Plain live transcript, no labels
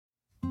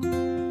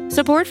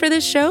Support for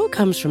this show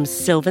comes from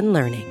Sylvan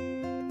Learning.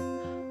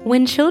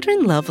 When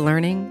children love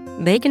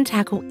learning, they can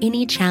tackle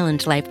any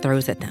challenge life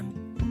throws at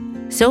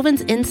them.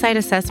 Sylvan's Insight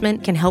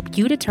Assessment can help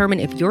you determine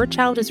if your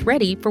child is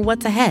ready for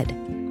what's ahead.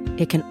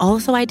 It can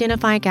also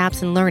identify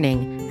gaps in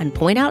learning and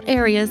point out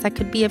areas that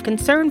could be of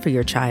concern for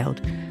your child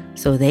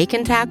so they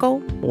can tackle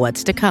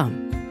what's to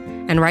come.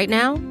 And right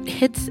now,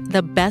 it's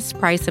the best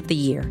price of the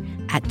year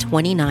at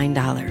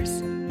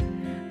 $29.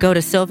 Go to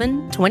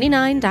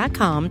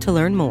sylvan29.com to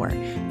learn more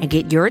and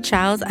get your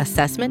child's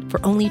assessment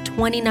for only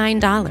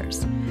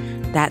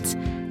 $29. That's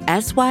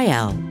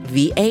SYLVAN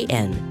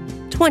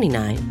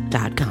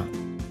 29.com.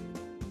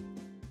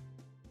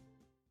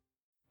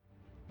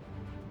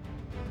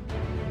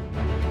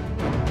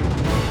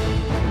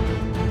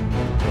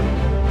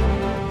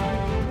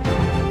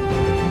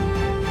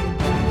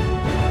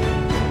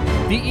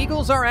 The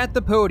Eagles are at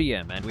the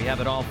Podium, and we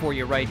have it all for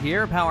you right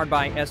here, powered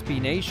by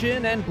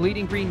SBNation and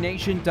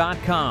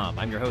BleedingGreenNation.com.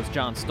 I'm your host,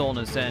 John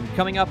Stolnis, and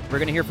coming up, we're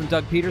going to hear from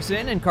Doug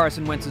Pederson and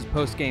Carson Wentz's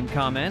post-game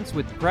comments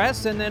with the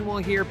press, and then we'll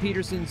hear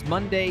Pederson's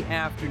Monday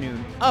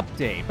afternoon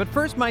update. But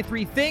first, my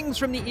three things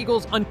from the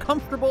Eagles'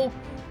 uncomfortable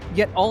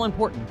yet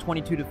all-important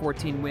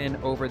 22-14 win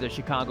over the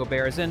Chicago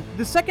Bears. And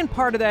the second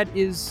part of that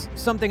is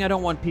something I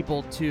don't want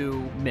people to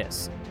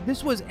miss.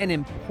 This was an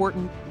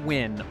important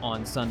win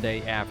on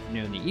Sunday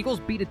afternoon. The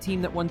Eagles beat a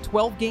team that won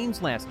 12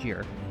 games last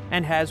year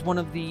and has one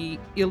of the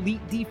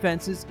elite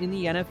defenses in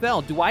the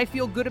NFL. Do I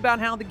feel good about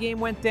how the game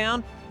went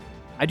down?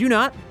 I do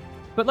not.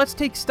 But let's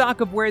take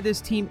stock of where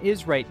this team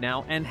is right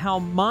now and how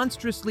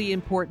monstrously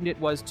important it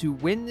was to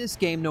win this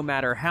game no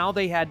matter how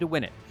they had to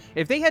win it.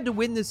 If they had to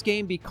win this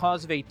game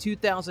because of a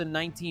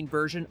 2019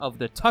 version of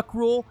the Tuck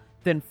rule,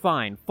 then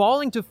fine.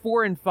 Falling to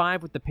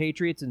 4-5 with the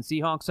Patriots and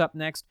Seahawks up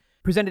next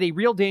presented a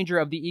real danger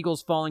of the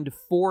Eagles falling to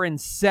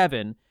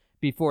 4-7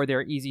 before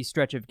their easy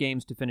stretch of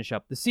games to finish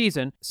up the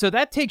season. So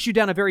that takes you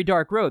down a very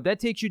dark road. That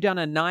takes you down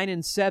a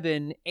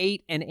 9-7,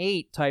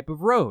 8-8 type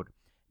of road.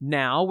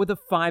 Now, with a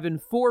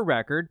 5-4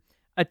 record,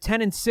 a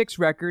 10-6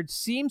 record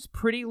seems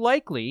pretty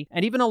likely,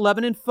 and even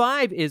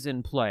 11-5 is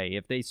in play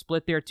if they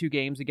split their two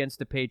games against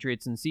the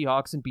Patriots and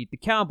Seahawks and beat the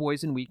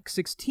Cowboys in Week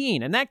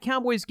 16. And that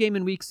Cowboys game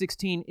in Week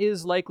 16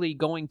 is likely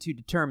going to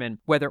determine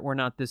whether or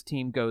not this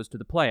team goes to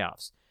the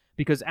playoffs.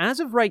 Because as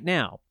of right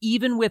now,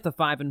 even with a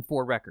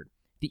 5-4 record,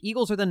 the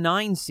Eagles are the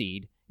 9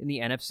 seed in the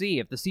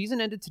NFC. If the season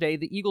ended today,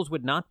 the Eagles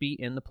would not be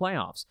in the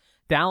playoffs.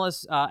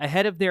 Dallas,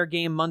 ahead of their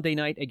game Monday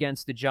night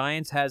against the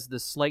Giants, has the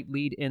slight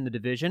lead in the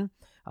division.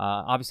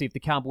 Obviously, if the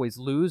Cowboys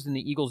lose, then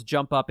the Eagles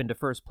jump up into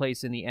first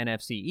place in the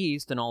NFC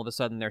East, and all of a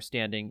sudden their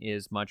standing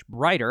is much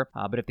brighter.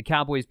 But if the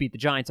Cowboys beat the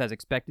Giants as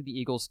expected, the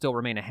Eagles still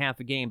remain a half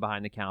a game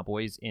behind the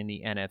Cowboys in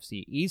the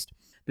NFC East.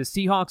 The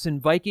Seahawks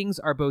and Vikings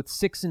are both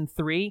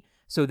 6-3,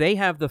 so they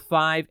have the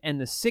 5 and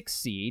the 6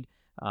 seed,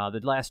 the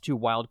last two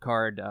wild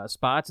card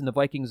spots. And the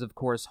Vikings, of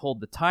course,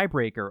 hold the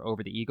tiebreaker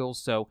over the Eagles,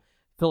 so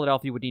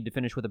Philadelphia would need to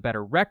finish with a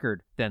better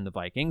record than the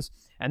Vikings.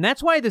 And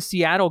that's why the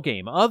Seattle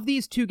game, of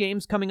these two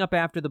games coming up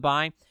after the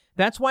bye,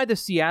 that's why the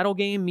Seattle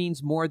game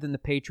means more than the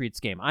Patriots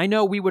game. I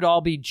know we would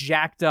all be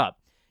jacked up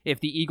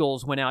if the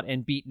Eagles went out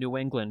and beat New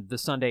England the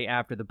Sunday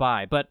after the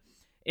bye. But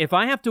if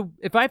I have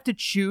to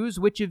choose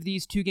which of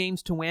these two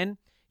games to win,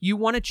 you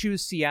want to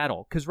choose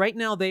Seattle, because right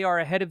now they are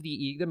ahead of the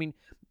Eagles. I mean,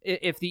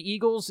 if the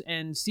Eagles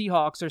and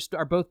Seahawks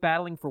are both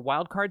battling for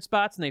wild card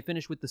spots and they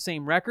finish with the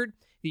same record,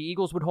 the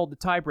Eagles would hold the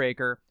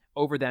tiebreaker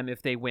over them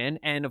if they win,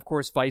 and of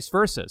course vice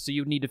versa. So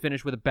you would need to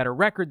finish with a better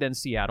record than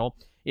Seattle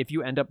if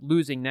you end up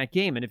losing that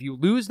game. And if you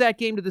lose that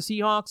game to the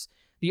Seahawks,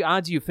 the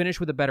odds you finish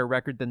with a better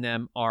record than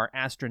them are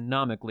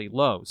astronomically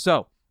low.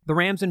 So the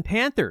Rams and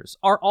Panthers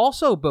are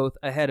also both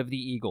ahead of the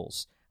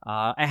Eagles,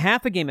 a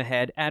half a game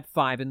ahead at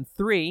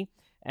 5-3.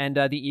 And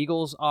the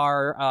Eagles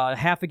are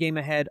half a game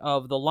ahead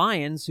of the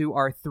Lions, who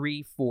are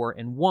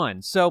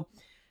 3-4-1. So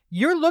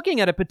you're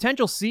looking at a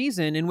potential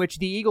season in which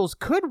the Eagles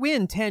could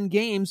win 10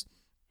 games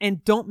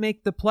and don't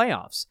make the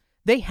playoffs.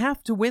 They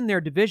have to win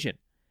their division,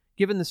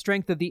 given the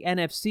strength of the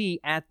NFC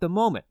at the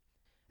moment.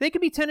 They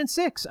could be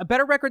 10-6, a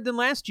better record than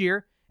last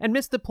year, and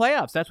miss the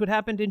playoffs. That's what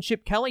happened in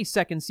Chip Kelly's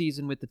second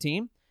season with the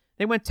team.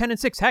 They went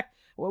 10-6. Heck,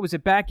 what was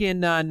it? Back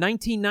in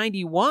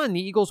 1991,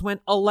 the Eagles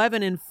went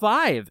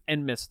 11-5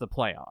 and missed the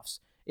playoffs.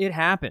 It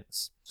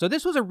happens. So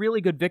this was a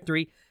really good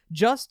victory,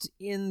 just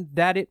in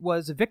that it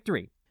was a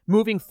victory.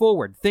 Moving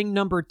forward, thing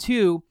number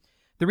 2,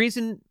 the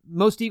reason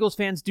most Eagles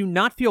fans do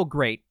not feel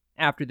great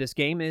after this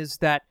game is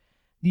that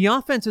the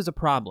offense is a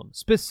problem.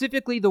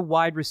 Specifically, the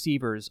wide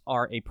receivers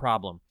are a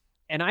problem.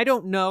 And I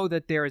don't know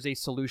that there is a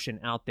solution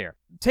out there.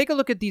 Take a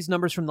look at these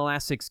numbers from the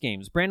last 6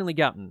 games. Brandon Lee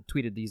Gouton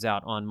tweeted these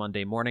out on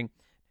Monday morning.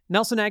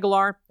 Nelson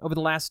Aguilar, over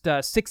the last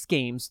 6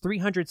 games,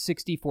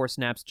 364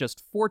 snaps,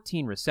 just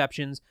 14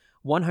 receptions,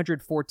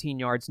 114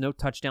 yards, no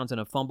touchdowns,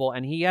 and a fumble.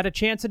 And he had a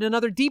chance at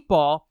another deep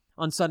ball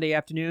on Sunday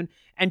afternoon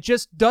and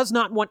just does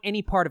not want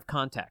any part of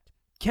contact.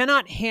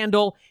 Cannot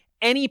handle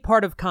any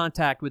part of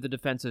contact with a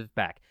defensive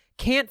back.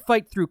 Can't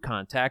fight through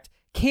contact.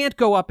 can't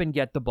go up and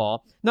get the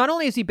ball. Not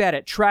only is he bad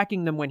at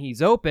tracking them when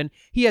he's open,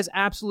 he has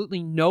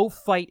absolutely no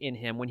fight in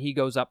him when he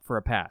goes up for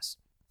a pass.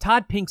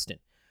 Todd Pinkston,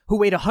 who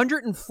weighed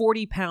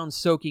 140 pounds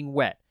soaking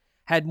wet,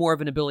 had more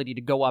of an ability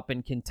to go up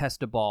and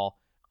contest a ball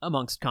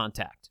amongst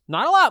contact.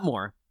 Not a lot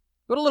more,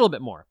 but a little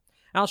bit more.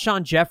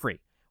 Alshon Jeffrey.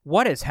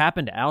 What has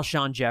happened to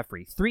Alshon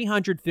Jeffrey?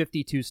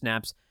 352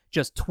 snaps,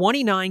 just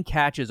 29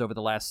 catches over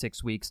the last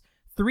 6 weeks,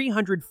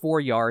 304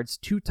 yards,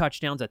 2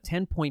 touchdowns, a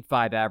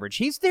 10.5 average.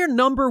 He's their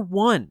number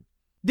one.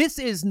 This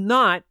is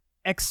not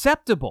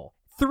acceptable.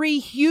 3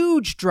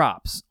 huge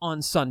drops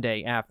on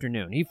Sunday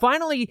afternoon. He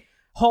finally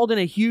hauled in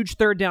a huge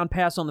third down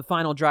pass on the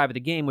final drive of the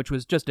game, which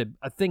was just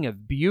a thing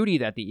of beauty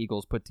that the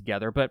Eagles put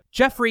together. But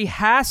Jeffrey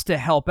has to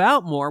help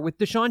out more with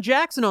Deshaun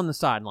Jackson on the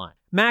sideline.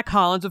 Mac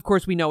Hollins, of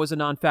course, we know is a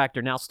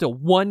non-factor. Now still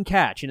 1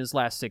 catch in his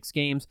last 6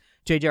 games.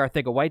 J.J.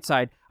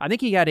 Arcega-Whiteside, I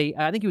think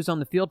he was on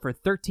the field for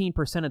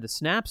 13% of the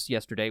snaps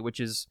yesterday, which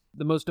is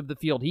the most of the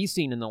field he's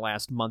seen in the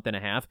last month and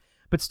a half.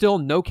 But still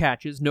no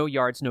catches, no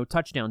yards, no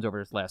touchdowns over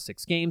his last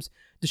 6 games.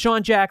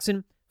 Deshaun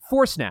Jackson,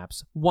 4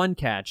 snaps, 1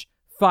 catch,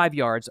 5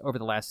 yards over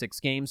the last 6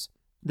 games.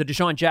 The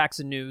Deshaun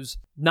Jackson news,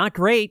 not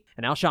great.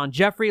 And Alshon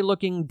Jeffrey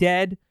looking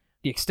dead.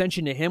 The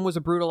extension to him was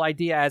a brutal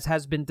idea, as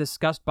has been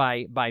discussed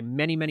by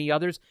many, many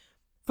others.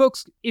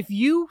 Folks, if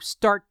you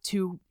start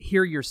to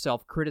hear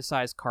yourself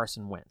criticize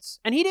Carson Wentz,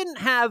 and he didn't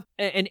have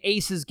an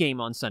aces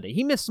game on Sunday,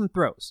 he missed some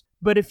throws.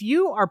 But if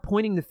you are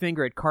pointing the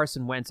finger at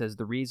Carson Wentz as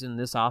the reason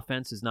this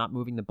offense is not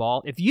moving the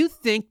ball, if you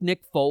think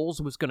Nick Foles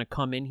was going to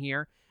come in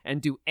here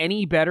and do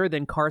any better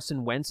than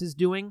Carson Wentz is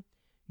doing,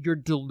 you're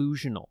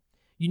delusional.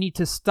 You need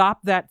to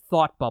stop that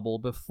thought bubble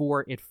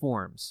before it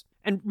forms.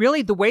 And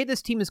really, the way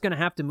this team is going to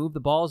have to move the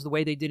ball is the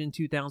way they did in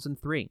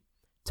 2003.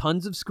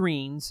 Tons of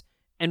screens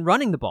and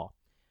running the ball,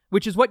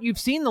 which is what you've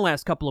seen the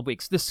last couple of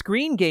weeks. The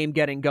screen game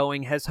getting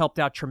going has helped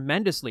out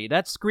tremendously.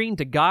 That screen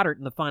to Goddard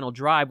in the final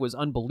drive was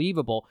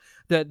unbelievable.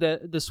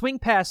 The swing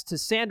pass to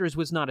Sanders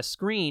was not a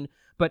screen,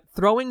 but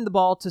throwing the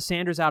ball to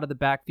Sanders out of the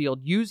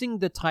backfield, using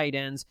the tight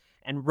ends,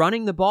 and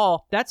running the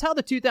ball, that's how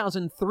the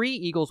 2003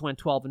 Eagles went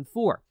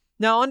 12-4.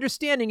 Now,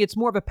 understanding it's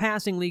more of a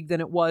passing league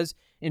than it was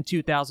in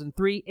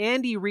 2003,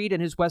 Andy Reid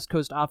and his West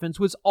Coast offense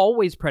was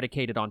always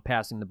predicated on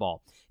passing the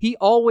ball. He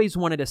always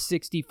wanted a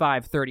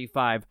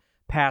 65-35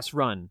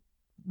 pass-run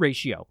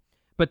ratio.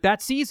 But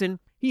that season,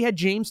 he had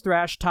James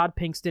Thrash, Todd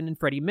Pinkston, and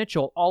Freddie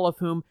Mitchell, all of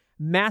whom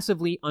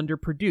massively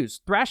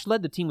underproduced. Thrash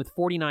led the team with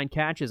 49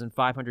 catches and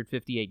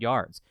 558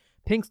 yards.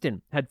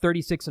 Pinkston had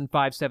 36 and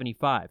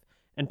 575.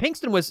 And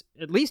Pinkston was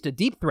at least a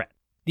deep threat.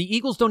 The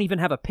Eagles don't even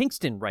have a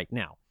Pinkston right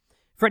now.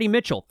 Freddie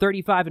Mitchell,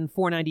 35 and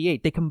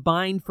 498. They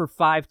combined for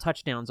 5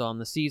 touchdowns on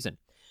the season.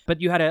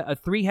 But you had a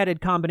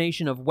 3-headed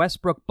combination of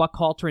Westbrook,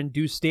 Buckhalter, and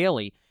Deuce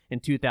Staley in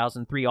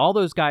 2003. All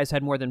those guys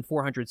had more than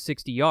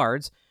 460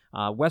 yards.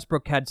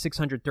 Westbrook had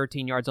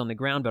 613 yards on the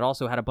ground, but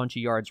also had a bunch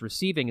of yards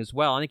receiving as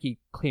well. I think he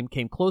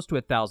came close to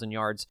 1,000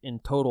 yards in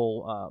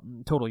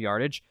total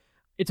yardage.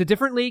 It's a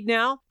different league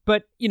now,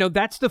 but,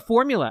 that's the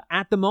formula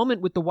at the moment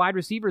with the wide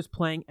receivers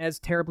playing as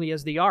terribly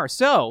as they are.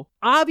 So,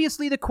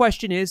 obviously the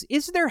question is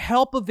there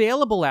help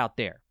available out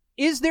there?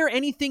 Is there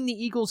anything the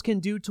Eagles can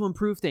do to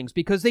improve things?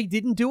 Because they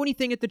didn't do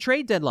anything at the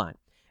trade deadline.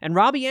 And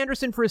Robbie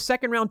Anderson for a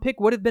second-round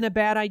pick would have been a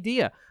bad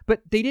idea,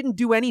 but they didn't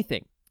do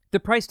anything. The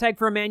price tag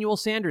for Emmanuel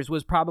Sanders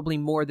was probably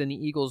more than the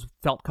Eagles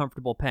felt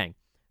comfortable paying.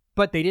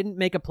 But they didn't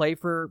make a play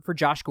for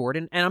Josh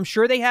Gordon, and I'm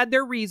sure they had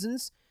their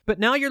reasons. But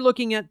now you're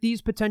looking at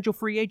these potential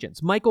free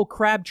agents. Michael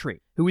Crabtree,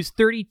 who is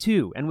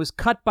 32 and was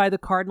cut by the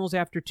Cardinals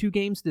after 2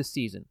 games this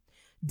season.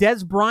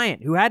 Des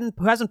Bryant, who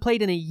hasn't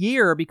played in a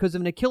year because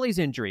of an Achilles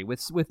injury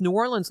with New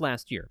Orleans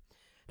last year.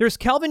 There's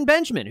Kelvin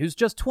Benjamin, who's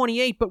just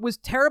 28 but was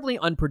terribly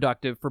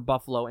unproductive for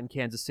Buffalo and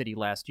Kansas City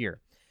last year.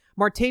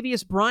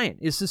 Martavius Bryant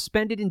is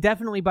suspended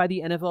indefinitely by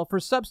the NFL for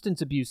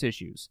substance abuse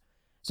issues.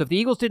 So if the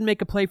Eagles didn't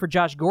make a play for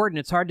Josh Gordon,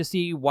 it's hard to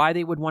see why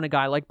they would want a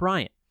guy like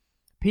Bryant.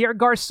 Pierre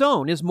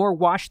Garçon is more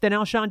washed than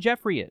Alshon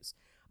Jeffrey is.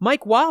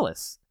 Mike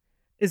Wallace,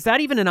 is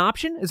that even an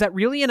option? Is that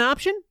really an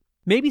option?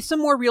 Maybe some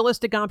more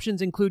realistic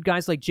options include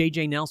guys like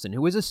J.J. Nelson,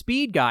 who is a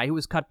speed guy who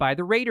was cut by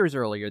the Raiders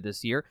earlier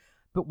this year.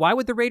 But why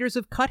would the Raiders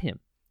have cut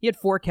him? He had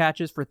 4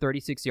 catches for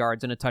 36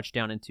 yards and a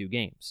touchdown in 2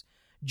 games.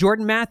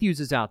 Jordan Matthews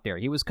is out there.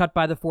 He was cut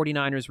by the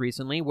 49ers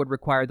recently, would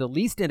require the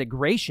least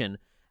integration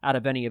out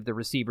of any of the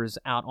receivers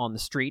out on the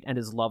street, and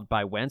is loved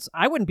by Wentz.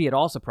 I wouldn't be at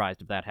all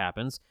surprised if that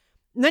happens.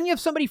 And then you have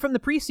somebody from the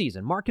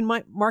preseason,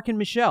 Markin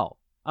Michel,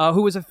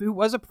 who was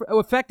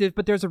effective,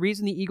 but there's a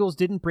reason the Eagles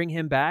didn't bring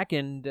him back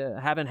and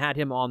haven't had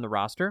him on the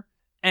roster.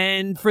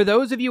 And for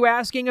those of you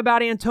asking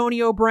about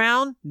Antonio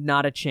Brown,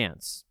 not a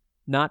chance.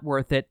 Not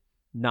worth it.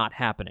 Not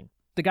happening.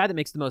 The guy that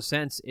makes the most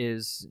sense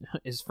is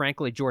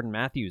frankly Jordan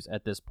Matthews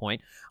at this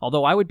point.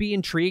 Although I would be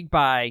intrigued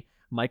by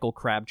Michael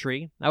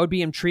Crabtree. I would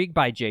be intrigued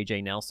by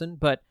J.J. Nelson.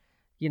 But,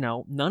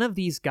 none of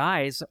these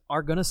guys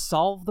are going to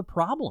solve the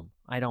problem,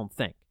 I don't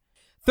think.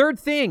 Third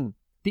thing,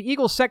 the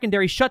Eagles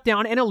secondary shut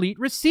down an elite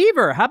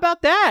receiver. How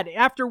about that?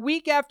 After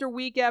week after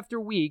week after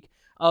week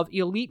of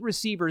elite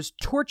receivers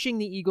torching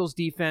the Eagles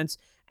defense,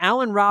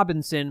 Allen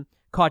Robinson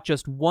caught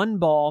just 1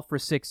 ball for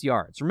 6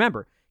 yards.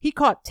 Remember, he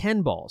caught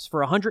 10 balls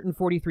for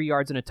 143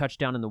 yards and a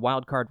touchdown in the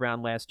wild card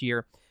round last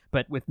year.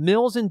 But with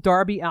Mills and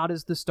Darby out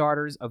as the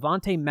starters,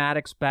 Avonte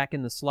Maddox back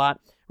in the slot,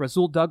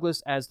 Rasul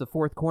Douglas as the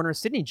fourth corner,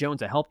 Sidney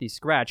Jones a healthy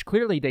scratch.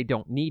 Clearly they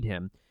don't need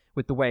him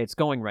with the way it's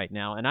going right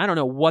now. And I don't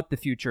know what the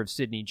future of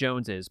Sidney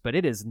Jones is, but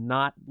it is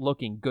not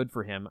looking good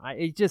for him.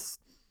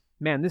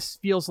 This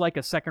feels like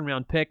a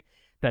second-round pick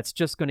that's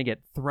just going to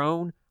get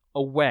thrown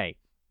away.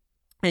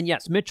 And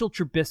yes, Mitchell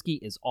Trubisky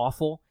is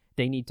awful.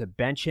 They need to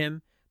bench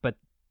him. But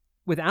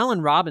with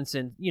Allen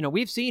Robinson,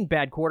 we've seen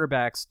bad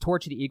quarterbacks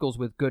torch the Eagles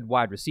with good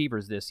wide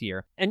receivers this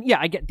year. And yeah,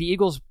 I get the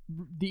Eagles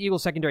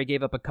secondary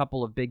gave up a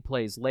couple of big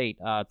plays late.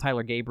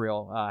 Tyler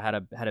Gabriel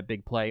had a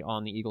big play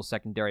on the Eagles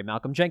secondary.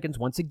 Malcolm Jenkins,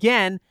 once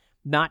again,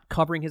 not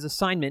covering his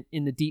assignment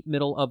in the deep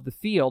middle of the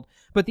field.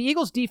 But the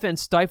Eagles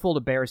defense stifled a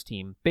Bears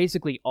team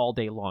basically all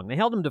day long. They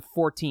held them to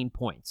 14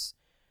 points.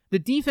 The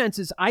defense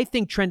is, I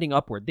think, trending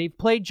upward. They've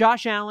played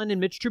Josh Allen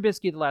and Mitch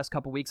Trubisky the last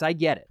couple weeks. I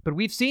get it. But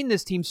we've seen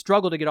this team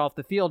struggle to get off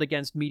the field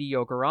against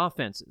mediocre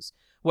offenses.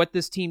 What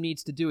this team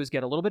needs to do is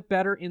get a little bit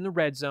better in the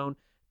red zone,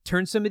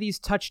 turn some of these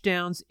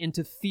touchdowns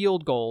into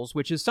field goals,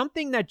 which is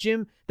something that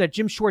Jim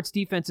Schwartz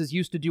defenses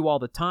used to do all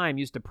the time,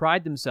 used to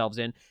pride themselves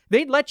in.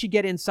 They'd let you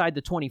get inside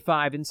the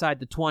 25, inside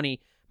the 20,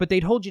 but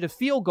they'd hold you to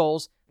field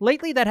goals.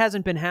 Lately, that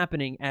hasn't been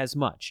happening as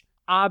much.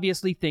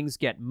 Obviously, things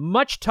get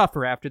much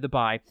tougher after the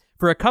bye,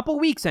 for a couple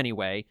weeks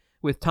anyway,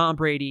 with Tom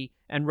Brady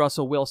and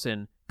Russell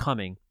Wilson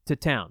coming to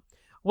town.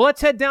 Well,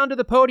 let's head down to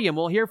the podium.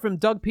 We'll hear from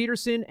Doug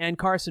Pederson and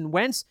Carson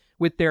Wentz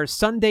with their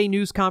Sunday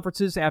news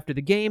conferences after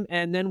the game,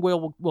 and then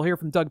we'll hear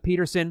from Doug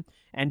Pederson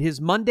and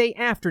his Monday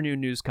afternoon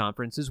news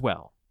conference as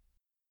well.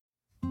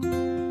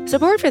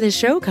 Support for this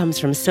show comes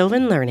from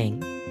Sylvan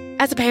Learning.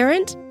 As a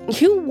parent,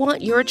 you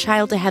want your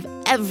child to have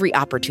every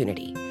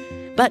opportunity,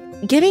 but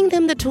giving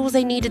them the tools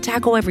they need to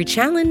tackle every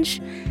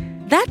challenge,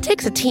 that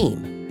takes a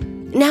team.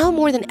 Now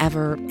more than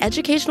ever,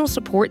 educational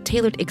support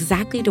tailored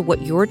exactly to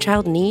what your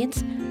child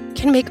needs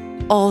can make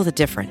all the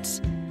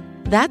difference.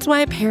 That's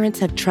why parents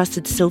have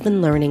trusted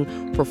Sylvan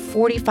Learning for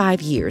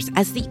 45 years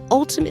as the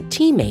ultimate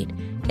teammate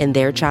in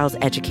their child's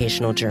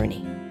educational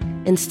journey,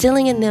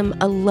 instilling in them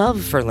a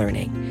love for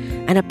learning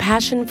and a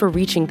passion for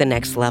reaching the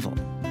next level.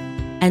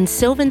 And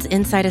Sylvan's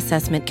Insight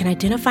Assessment can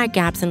identify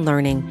gaps in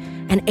learning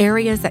and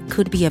areas that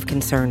could be of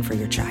concern for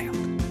your child.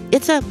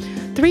 It's a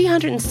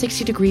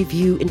 360-degree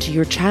view into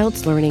your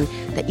child's learning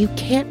that you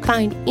can't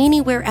find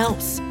anywhere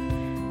else,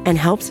 and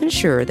helps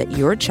ensure that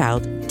your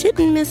child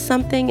didn't miss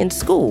something in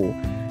school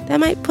that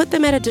might put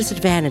them at a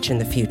disadvantage in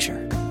the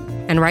future.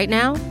 And right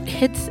now,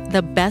 it's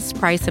the best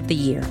price of the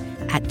year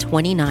at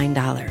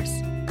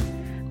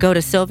 $29. Go to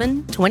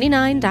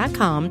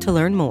sylvan29.com to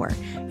learn more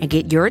and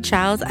get your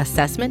child's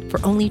assessment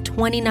for only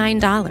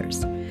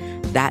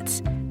 $29.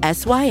 That's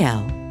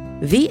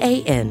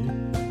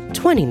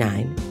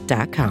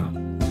SYLVAN29.com.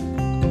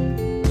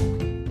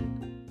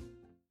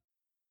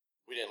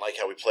 We didn't like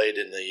how we played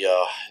in the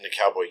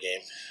Cowboy game.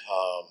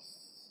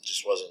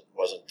 Just wasn't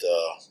what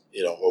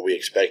we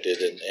expected,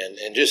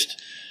 and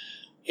just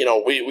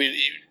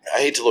we I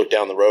hate to look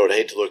down the road. I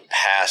hate to look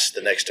past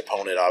the next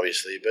opponent,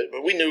 obviously, but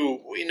we knew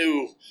we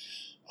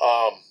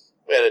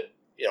had a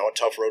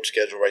tough road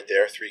schedule right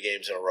there, 3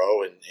 games in a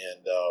row,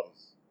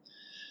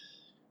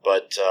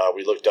 but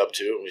we looked up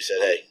to it and we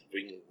said, hey,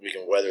 we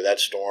can weather that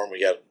storm.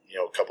 We got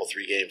a couple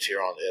 3 games here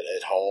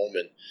at home,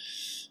 and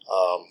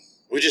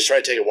we just try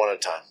to take it one at a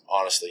time,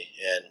 honestly,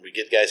 and we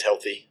get guys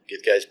healthy,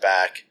 get guys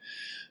back.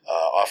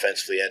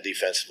 Offensively and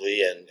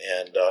defensively, and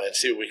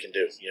see what we can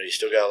do. You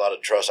still got a lot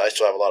of trust. I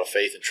still have a lot of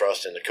faith and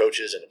trust in the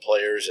coaches and the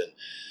players, and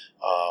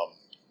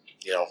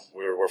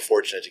we're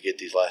fortunate to get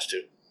these last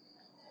 2.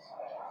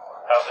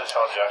 How's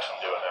Deshaun Jackson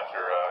doing after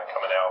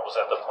coming out? Was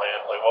that the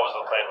plan? What was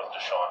the plan with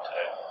Deshaun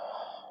today?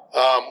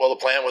 Well, the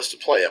plan was to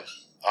play him,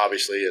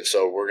 obviously, and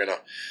so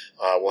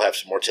we'll have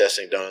some more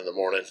testing done in the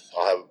morning.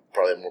 I'll have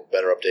probably a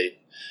better update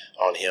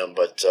on him,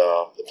 but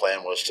the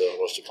plan was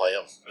to play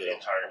him. For the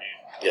entire game.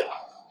 Yeah.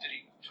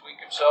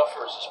 Himself,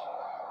 or is this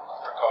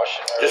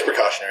precautionary? Just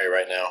precautionary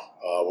right now.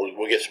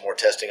 We'll get some more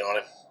testing on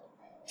him.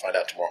 Find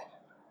out tomorrow.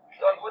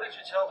 Doug, what did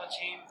you tell the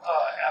team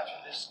after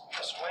this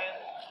win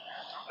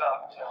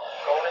about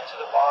going into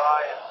the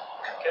bye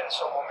and getting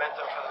some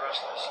momentum for the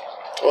rest of the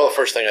season? Well, the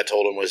first thing I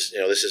told them was,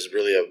 this is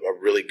really a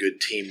really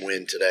good team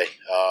win today.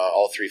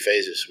 All 3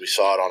 phases. We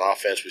saw it on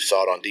offense, we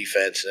saw it on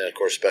defense, and then, of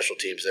course, special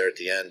teams there at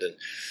the end. And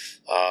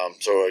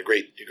so a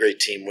great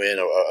team win,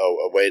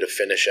 a way to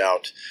finish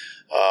out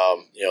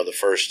the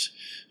first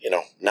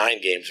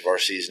 9 games of our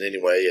season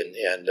anyway,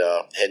 and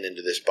heading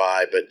into this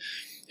bye. But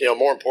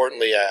more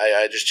importantly,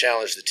 I just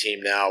challenge the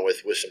team now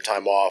with some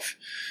time off,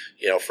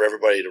 for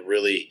everybody to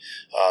really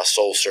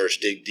soul search,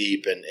 dig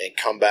deep, and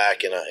come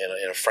back in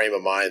a frame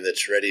of mind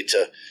that's ready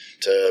to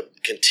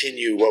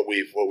continue what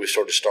we've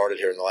sort of started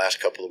here in the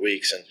last couple of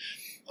weeks, and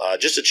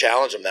just to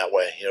challenge them that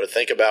way. To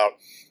think about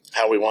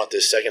how we want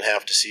this second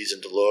half of the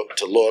season to look.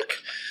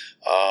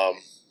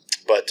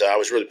 But I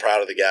was really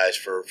proud of the guys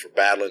for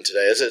battling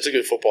today. It's a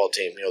good football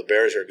team. The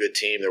Bears are a good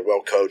team. They're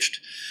well coached,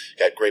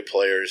 got great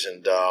players,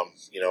 and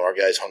our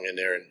guys hung in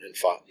there and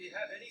fought. Do you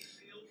have any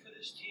feel for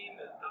this team?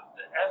 The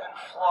ebb and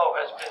flow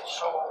has been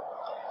so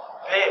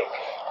big,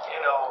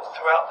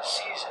 throughout the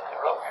season.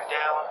 You're up, you're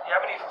down. Do you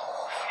have any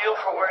feel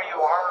for where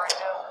you are right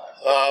now?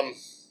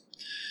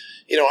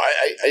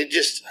 I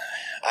just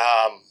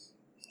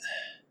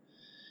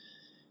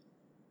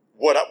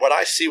what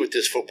I see with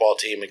this football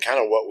team and kind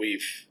of what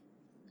we've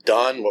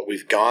done, what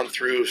we've gone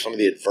through, some of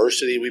the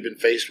adversity we've been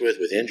faced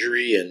with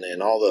injury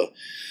and all the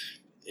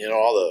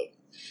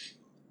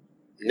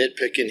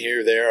nitpicking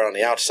here, there on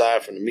the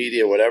outside from the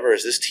media, whatever,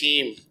 is this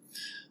team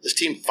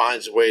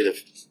finds a way to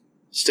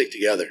stick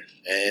together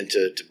and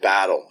to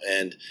battle.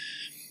 And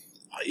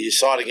you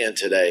saw it again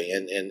today.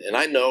 And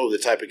I know the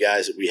type of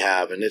guys that we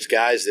have, and it's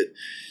guys that,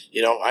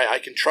 I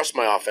can trust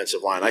my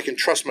offensive line. I can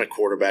trust my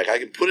quarterback. I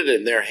can put it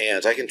in their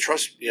hands. I can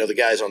trust, the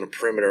guys on the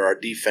perimeter, our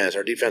defense.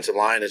 Our defensive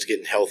line is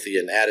getting healthy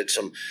and added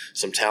some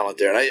talent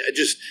there. And I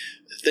just,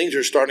 things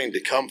are starting to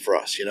come for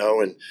us,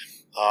 and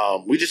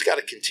we just got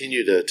to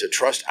continue to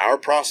trust our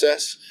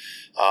process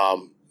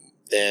and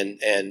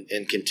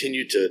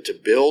continue to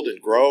build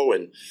and grow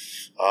and,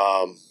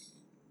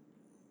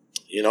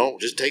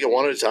 just take it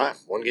one at a time,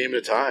 one game at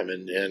a time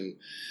and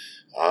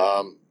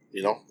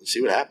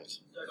see what happens.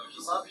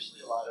 There's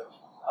obviously a lot of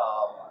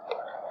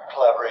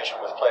collaboration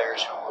with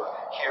players who were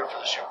here for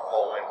the Super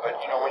Bowl win, but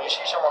when you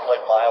see someone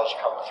like Miles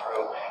come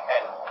through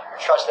and you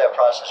trust that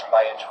process and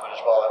buy into it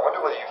as well, I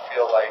wonder whether you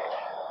feel like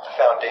the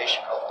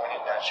foundation of winning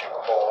that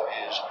Super Bowl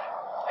is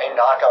a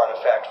knock-on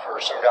effect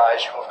for some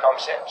guys who have come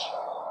since.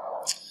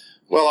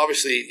 Well,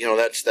 obviously,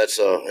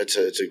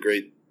 it's a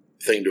great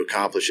thing to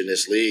accomplish in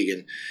this league,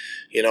 and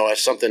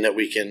it's something that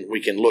we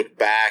can look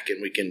back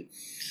and we can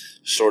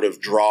sort of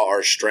draw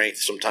our strength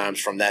sometimes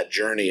from that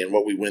journey and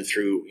what we went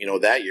through.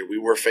 That year we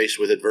were faced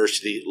with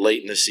adversity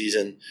late in the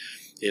season.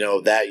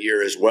 That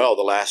year as well,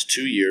 the last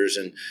 2 years,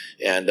 and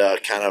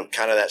kind of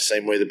that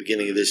same way the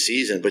beginning of this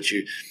season. But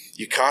you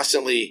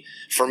constantly,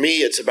 for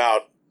me, it's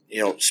about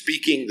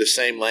speaking the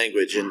same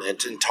language and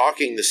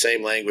talking the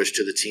same language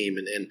to the team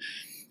and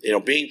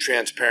being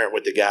transparent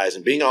with the guys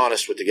and being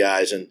honest with the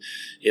guys and,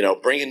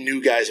 bringing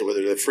new guys in,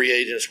 whether they're free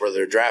agents, whether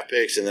they're draft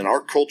picks. And then our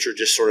culture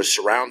just sort of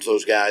surrounds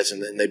those guys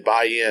and they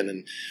buy in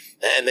and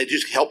they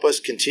just help us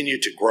continue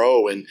to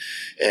grow and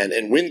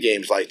win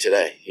games like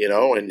today,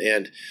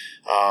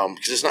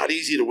 because it's not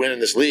easy to win in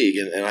this league.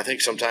 And I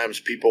think sometimes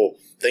people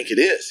think it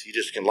is. You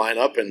just can line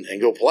up and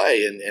go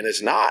play. And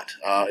it's not.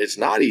 It's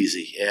not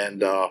easy.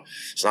 And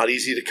it's not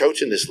easy to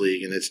coach in this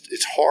league. And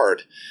it's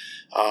hard.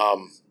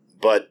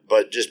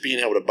 But just being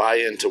able to buy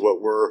into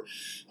what we're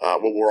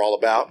all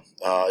about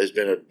has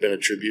been a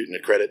tribute and a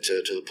credit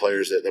to the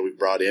players that we've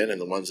brought in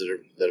and the ones that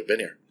have been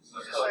here.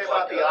 What did you say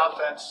about the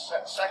offense?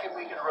 Second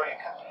week in a row, you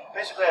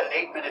basically had an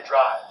 8-minute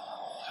drive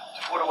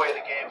to put away the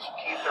game, some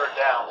key third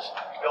downs.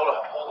 To be able to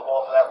hold the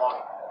ball for that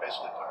long,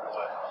 basically put it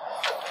away.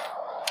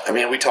 I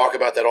mean, we talk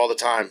about that all the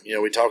time.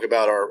 We talk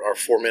about our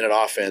 4-minute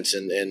offense,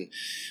 and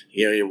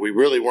we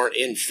really weren't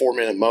in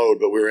 4-minute mode,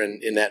 but we were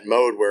in that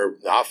mode where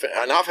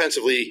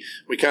offensively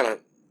we kind of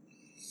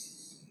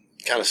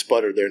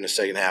sputtered there in the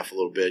second half a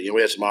little bit.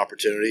 We had some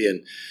opportunity,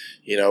 and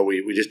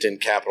we just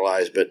didn't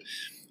capitalize. But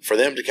for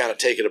them to kind of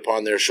take it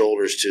upon their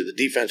shoulders, the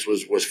defense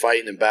was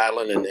fighting and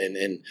battling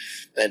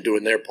and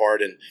doing their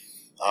part, and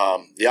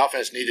the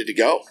offense needed to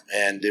go,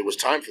 and it was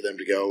time for them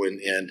to go.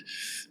 And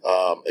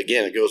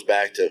again, it goes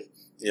back to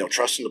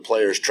trusting the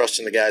players,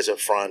 trusting the guys up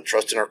front,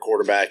 trusting our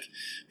quarterback,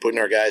 putting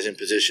our guys in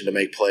position to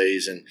make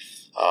plays, and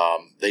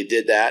they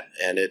did that.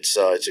 And it's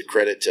a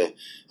credit to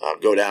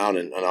go down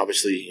and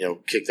obviously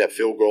kick that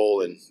field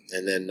goal and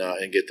then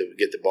get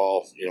the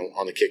ball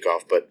on the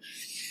kickoff. But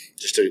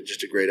just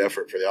a great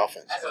effort for the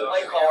offense. As a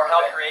play caller,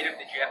 how creative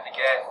did you have to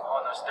get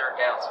on those third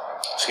downs?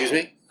 Excuse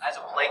me? As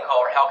a play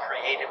caller, how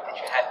creative did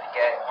you have to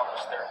get on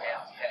those third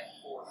downs? You had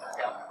 4 third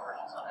down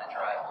conversions on that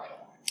drive.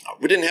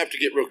 We didn't have to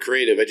get real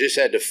creative. I just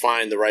had to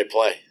find the right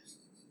play,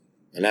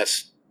 and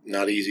that's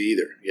not easy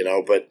either,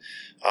 But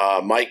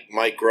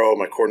Mike Groh,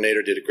 my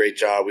coordinator, did a great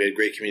job. We had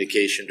great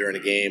communication during the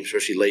game,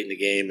 especially late in the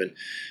game,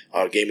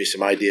 and gave me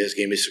some ideas,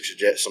 gave me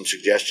some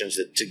suggestions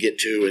to get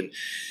to,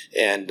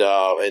 and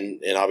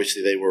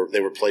obviously they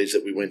were plays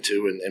that we went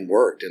to and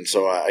worked, and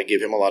so I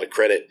give him a lot of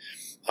credit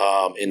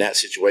in that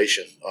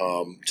situation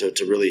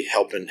to really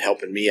helping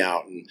me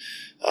out and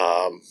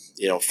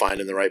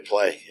finding the right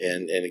play,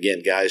 and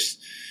again, guys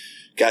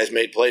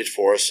made plays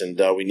for us, and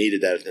we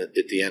needed that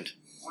at the end.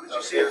 What did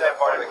you see at that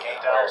part of the game?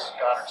 Dallas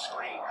Goddard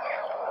screen,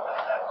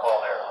 that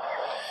call there.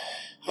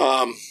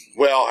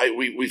 Well,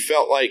 we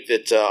felt like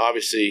that.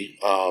 Obviously,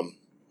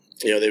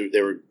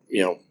 they were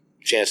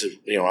chances.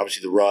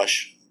 Obviously the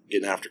rush,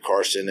 getting after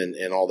Carson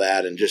and all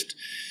that, and just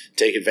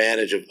take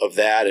advantage of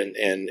that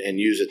and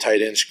use a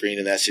tight end screen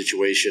in that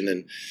situation.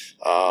 And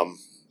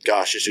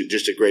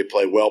just a great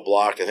play, well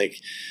blocked. I think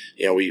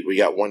we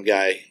got one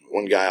guy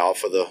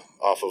off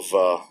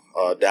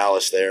of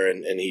Dallas there,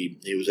 and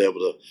he was able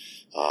to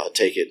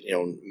take it,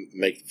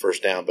 make the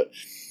first down. But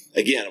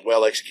again, a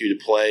well-executed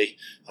play.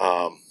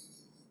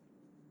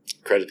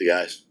 Credit the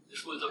guys.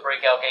 This was a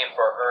breakout game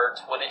for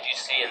Hurts. What did you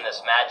see in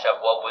this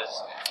matchup?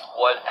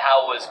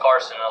 How was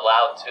Carson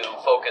allowed to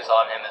focus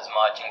on him as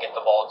much and get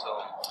the ball to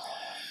him?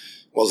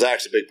 Well,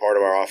 Zach's a big part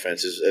of our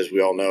offense, as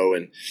we all know,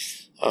 and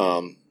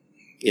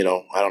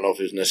I don't know if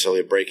it was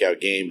necessarily a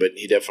breakout game, but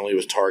he definitely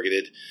was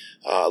targeted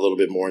a little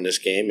bit more in this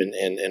game,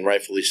 and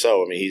rightfully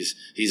so. I mean,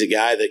 he's a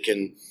guy that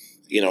can,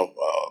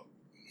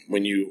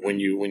 when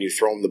you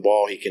throw him the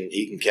ball, he can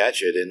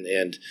catch it,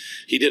 and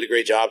he did a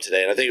great job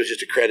today. And I think it was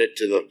just a credit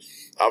to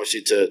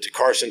to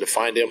Carson to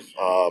find him.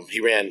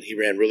 He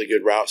ran really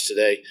good routes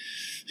today.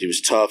 He was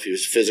tough. He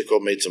was physical.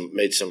 Made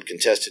some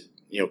contested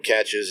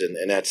catches,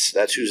 and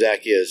that's who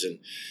Zach is, and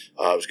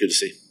it was good to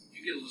see.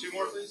 You get two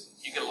more, please.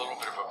 You get a little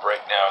bit of a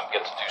breakdown,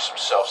 get to do some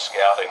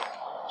self-scouting,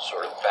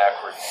 sort of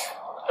backward.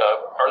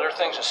 Are there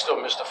things that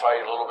still mystify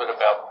you a little bit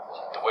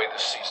about the way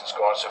this season's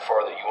gone so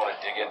far that you want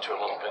to dig into a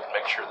little bit and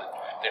make sure that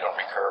they don't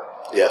recur?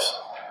 Yes.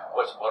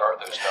 What are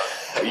those,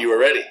 Doug? You were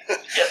ready.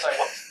 Yes, I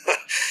was.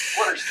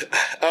 What are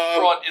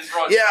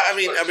yeah,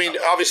 I mean,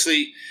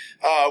 obviously,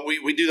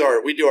 we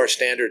do our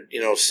standard,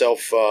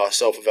 self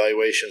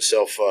evaluation,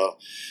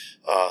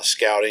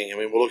 scouting. I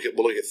mean, we'll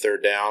look at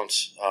third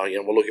downs.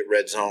 We'll look at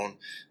red zone.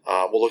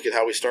 We'll look at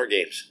how we start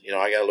games.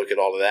 I got to look at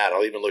all of that.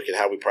 I'll even look at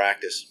how we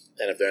practice,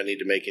 and if I need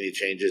to make any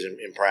changes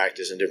in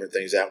practice and different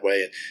things that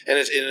way. And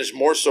it's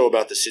more so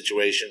about the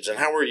situations and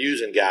how we're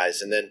using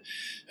guys, and then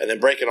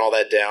breaking all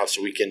that down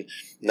so we can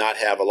not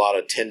have a lot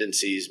of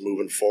tendencies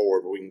moving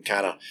forward. We can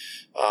kind of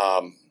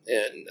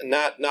and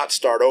not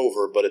start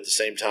over, but at the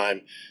same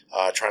time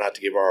try not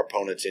to give our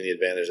opponents any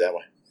advantage that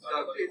way.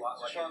 Playing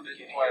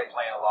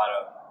a lot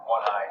of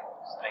one eye,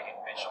 making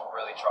Mitchell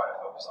really try to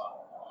focus on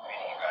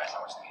beating you guys.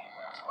 How much the game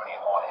was putting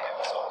it on him.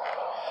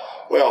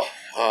 Well,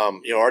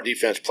 our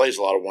defense plays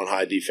a lot of one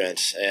high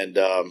defense, and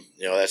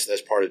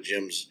that's part of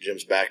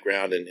Jim's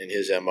background and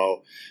his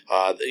MO.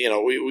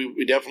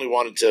 We definitely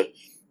wanted to.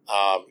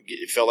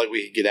 It felt like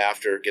we could get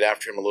after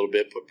him a little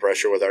bit, put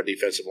pressure with our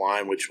defensive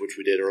line, which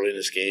we did early in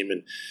this game,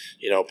 and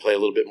play a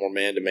little bit more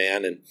man to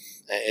man,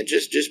 and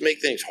just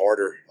make things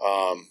harder.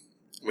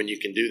 When you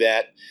can do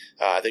that,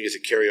 I think it's a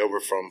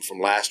carryover from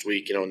last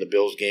week. In the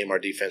Bills game, our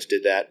defense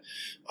did that,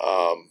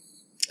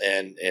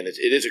 and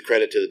it is a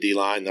credit to the D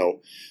line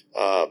though,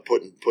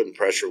 putting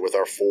pressure with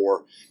our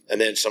four, and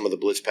then some of the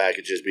blitz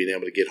packages being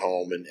able to get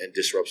home and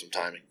disrupt some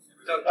timing.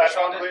 Doug,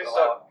 please.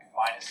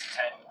 Minus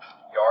 10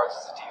 yards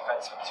as a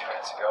defense from 2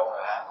 minutes ago.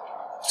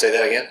 Say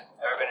that again.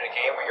 Ever been in a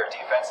game where your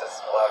defense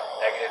has allowed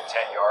negative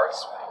 10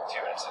 yards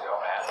 2 minutes ago?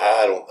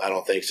 I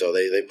don't think so.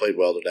 They played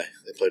well today.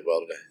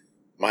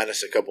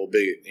 Minus a couple of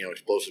big,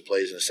 explosive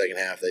plays in the second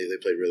half, they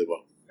played really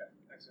well.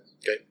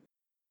 Okay.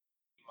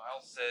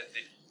 Miles said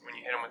that when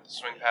you hit him with the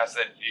swing pass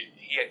that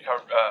he had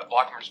covered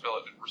blocking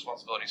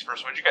responsibilities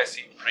first. What did you guys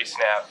see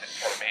pre-snap that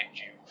kind of made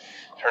you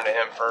turn to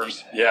him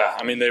first? Yeah,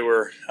 I mean, they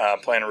were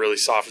playing a really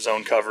soft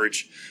zone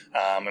coverage,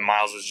 and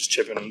Miles was just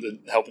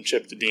helping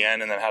chip the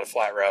DN, and then had a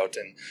flat route.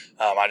 And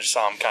I just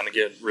saw him kind of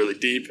get really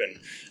deep and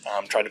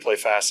tried to play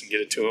fast and get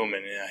it to him,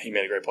 and he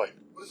made a great play.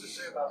 What does it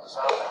say about this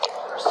offense?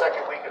 Their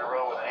second week in a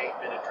row with an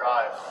 8-minute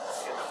drive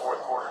in the fourth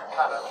quarter to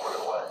kind of put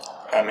it away.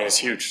 I mean, it's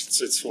huge.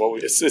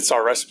 It's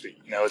our recipe.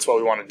 It's what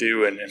we want to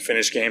do and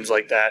finish games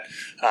like that.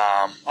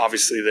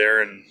 Obviously,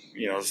 there in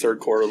the third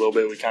quarter a little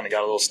bit, we kind of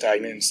got a little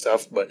stagnant and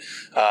stuff, but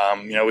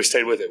we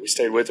stayed with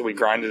it. We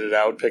grinded it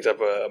out, picked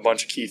up a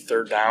bunch of key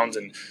third downs,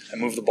 and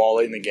moved the ball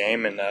late in the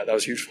game, and that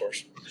was huge for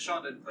us.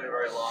 Deshaun didn't play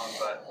very long,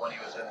 but when he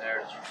was in there,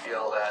 did you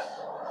feel that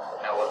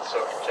wasn't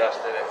so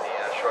congested in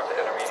the short to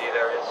intermediate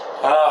areas?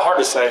 Hard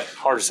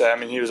to say. I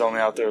mean, he was only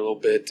out there a little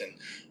bit, and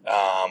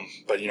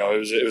but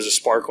it was a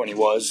spark when he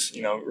was,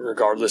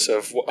 regardless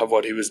of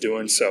what he was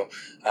doing. So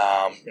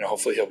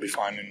hopefully he'll be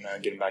fine and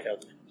getting back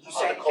out there.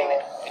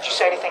 Did you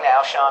say anything to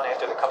Alshon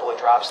after the couple of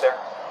drops there?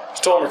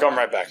 Just told him we're coming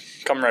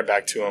right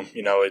back to him.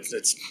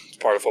 It's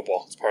part of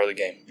football. It's part of the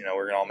game.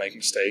 We're going to all make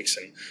mistakes,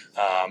 and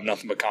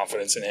nothing but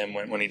confidence in him.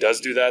 When he does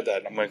do that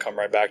I'm going to come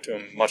right back to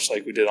him, much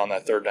like we did on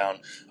that third down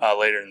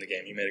later in the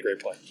game. He made a great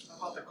play.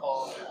 How about the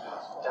call to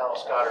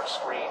Dallas Goedert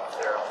screen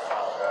there on the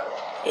final drive?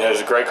 Yeah, it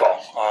was a great call.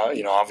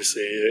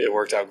 Obviously it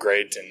worked out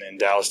great, and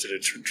Dallas did a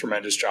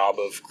tremendous job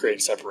of creating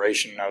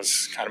separation. I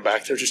was kind of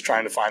back there just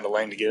trying to find a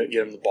lane to get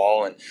him the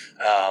ball, and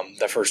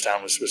that first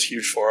down was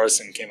huge for us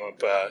and came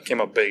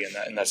up big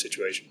in that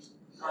situation.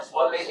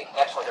 What made the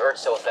connection with Ertz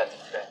so effective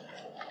today?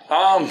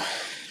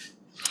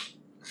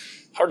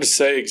 Hard to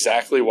say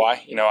exactly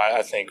why.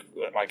 I think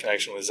my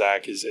connection with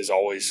Zach is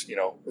always,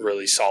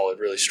 really solid,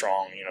 really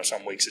strong.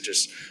 Some weeks it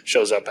just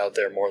shows up out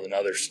there more than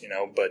others,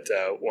 but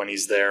when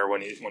he's there,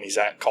 when he's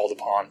called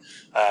upon,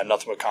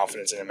 nothing but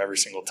confidence in him every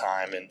single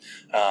time. And,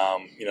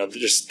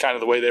 just kind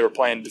of the way they were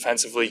playing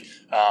defensively,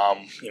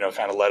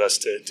 kind of led us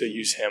to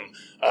use him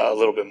a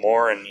little bit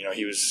more. And,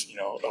 he was,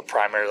 a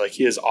primary like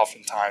he is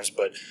oftentimes,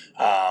 but,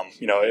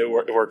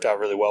 it worked out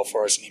really well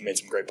for us, and he made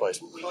some great plays.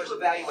 When you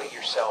evaluate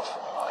yourself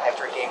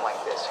after a game like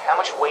this, how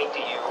much weight do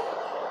you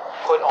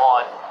put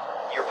on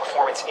your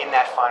performance in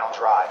that final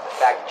drive, the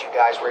fact that you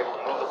guys were able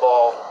to move the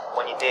ball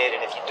when you did,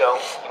 and if you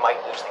don't, you might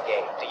lose the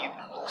game. Do you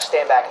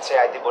stand back and say,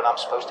 I did what I'm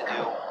supposed to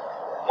do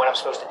when I'm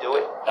supposed to do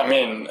it? I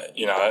mean,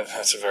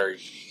 that's a very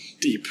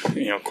deep,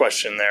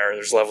 question there.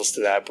 There's levels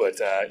to that, but,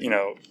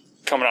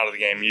 coming out of the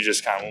game, you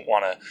just kind of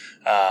want to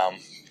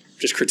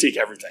just critique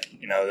everything.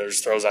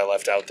 There's throws I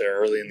left out there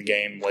early in the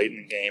game, late in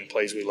the game,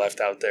 plays we left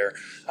out there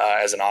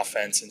as an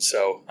offense. And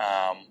so,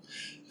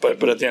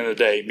 but at the end of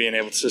the day, being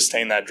able to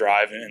sustain that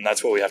drive, and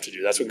that's what we have to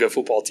do. That's what good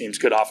football teams,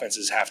 good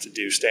offenses have to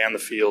do. Stay on the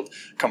field,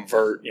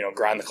 convert,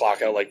 grind the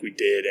clock out like we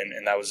did,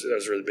 and that was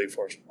really big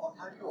for us.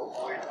 How do you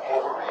avoid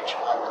overreach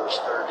on those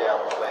third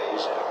down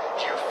plays? And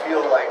do you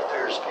feel like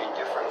there's a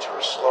difference or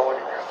a slowing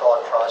in your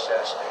thought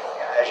process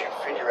as you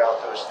figure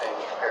out those things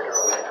compared to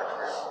earlier in your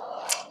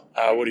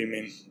career? What do you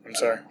mean? I'm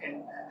sorry.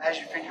 And as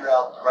you figure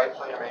out the right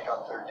play to make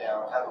on third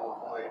down, how to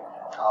avoid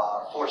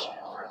forcing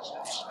it, for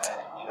instance, and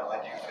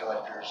do you feel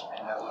like there's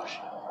an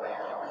evolution in the way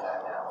you're doing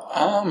that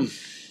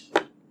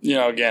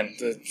now? Again,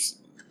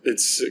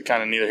 it's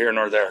kind of neither here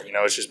nor there.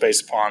 It's just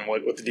based upon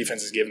what the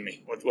defense has given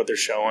me, what they're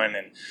showing,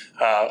 and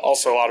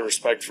also a lot of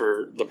respect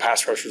for the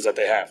pass rushers that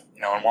they have.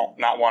 And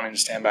not wanting to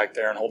stand back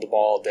there and hold the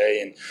ball all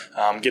day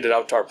and get it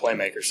out to our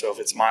playmakers. So if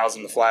it's Miles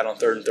in the flat on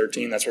 3rd and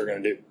 13, that's what we're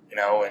going to do.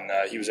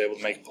 And he was able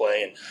to make a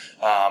play,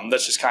 and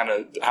that's just kind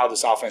of how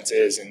this offense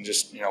is. And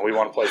just we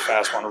want to play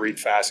fast, want to read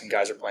fast, and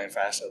guys are playing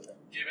fast out there.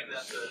 Given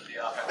that the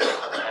offense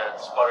had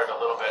sputtered a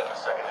little bit in the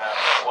second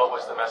half, what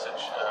was the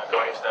message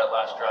going into that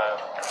last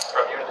drive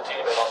from you and the team,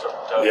 and also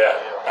from Doug?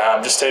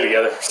 Yeah, just stay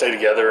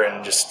together,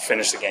 and just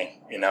finish the game.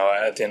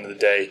 At the end of the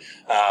day,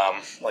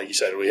 like you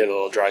said, we hit a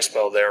little dry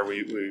spell there.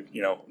 We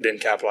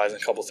didn't capitalize on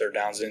a couple third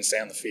downs, didn't stay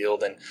on the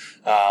field, and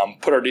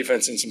put our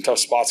defense in some tough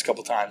spots a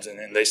couple times,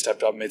 and they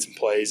stepped up, made some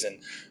plays, and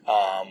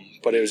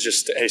but it was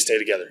just, hey, stay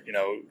together.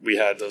 We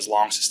had those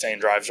long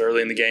sustained drives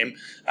early in the game.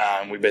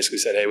 We basically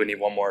said, hey, we need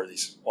one more of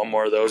these, one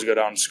more of those, go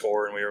down and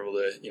score, and we were able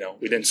to,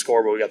 we didn't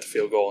score, but we got the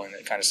field goal, and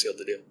it kind of sealed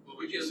the deal. What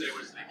would you say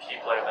was the key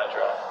play of that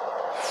drive?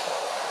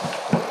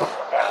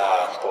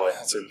 Boy,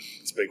 that's a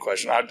big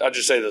question. I'd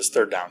just say those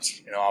third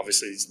downs.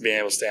 Obviously being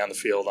able to stay on the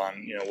field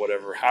on,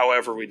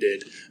 however we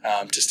did,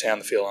 to stay on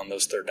the field on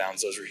those third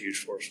downs, those were huge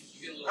for us.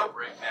 Get a little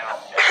break now.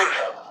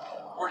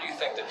 Where do you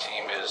think the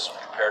team is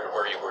compared to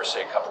where you were,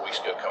 say, a couple weeks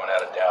ago coming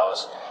out of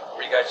Dallas?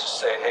 Where you guys just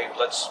say, hey,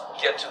 let's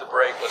get to the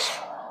break, let's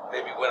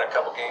maybe win a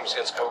couple games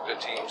against a couple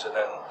good teams, and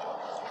then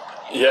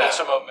get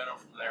some momentum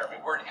from there. I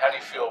mean, how do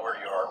you feel where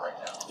you are right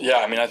now?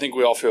 Yeah, I think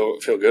we all feel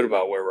good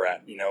about where we're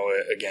at.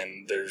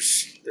 Again,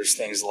 there's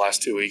things the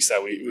last 2 weeks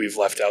that we've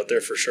left out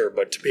there for sure,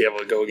 but to be able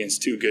to go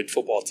against two good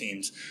football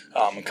teams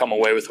and come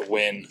away with a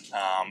win,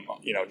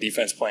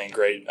 defense playing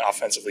great,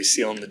 offensively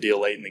sealing the deal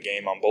late in the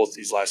game on both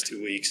these last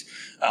 2 weeks,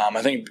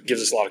 I think it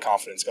gives us a lot of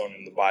confidence going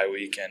into the bye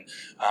week. And,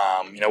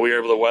 we were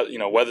able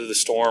to weather the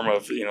storm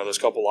of, those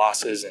couple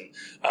losses and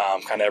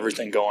kind of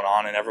everything going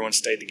on, and everyone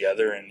stayed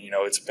together. And,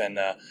 it's been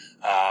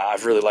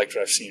I've really liked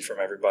what I've seen from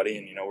everybody,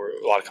 and, we're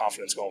a lot of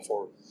confidence going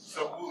forward.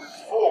 So moving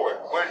forward,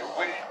 what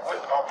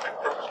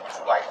ultimate purpose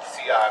would you like to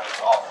see out of this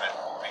offense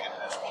moving into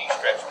this key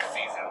stretch of the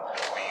season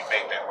where you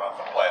make that run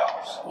for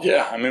playoffs?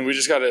 Yeah, we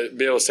just got to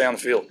be able to stay on the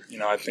field.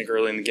 I think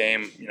early in the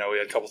game, we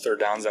had a couple third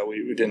downs that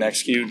we didn't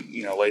execute.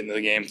 Late into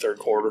the game, third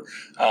quarter,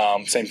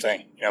 same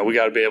thing. We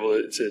got to be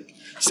able to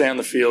stay on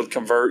the field,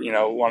 convert.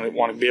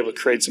 Want to be able to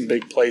create some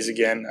big plays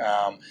again.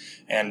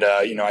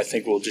 I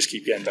think we'll just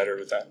keep getting better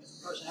with that.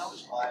 Pederson, how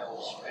has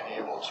Miles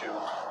been able to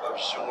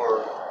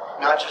absorb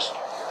not just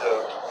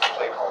the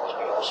play calls,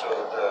 but also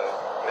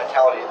the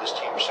mentality of this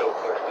team so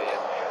quickly?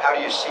 And how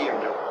do you see him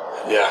doing?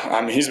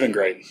 Yeah, he's been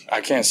great.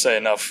 I can't say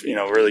enough,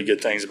 really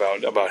good things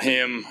about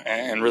him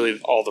and really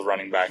all the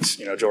running backs.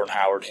 Jordan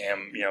Howard,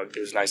 him. It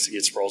was nice to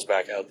get Sproles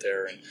back out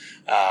there, and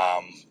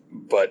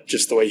but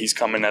just the way he's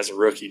coming as a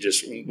rookie,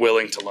 just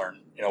willing to learn.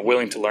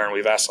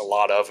 We've asked a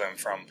lot of him,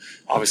 from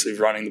obviously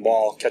running the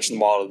ball, catching the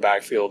ball out of the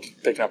backfield,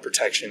 picking up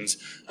protections,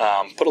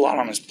 put a lot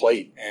on his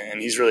plate,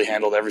 and he's really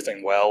handled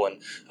everything well, and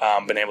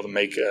been able to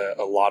make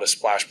a lot of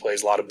splash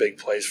plays, a lot of big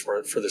plays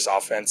for this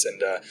offense,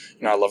 and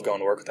I love going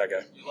to work with that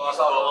guy. You want to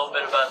talk a little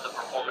bit about the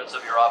performance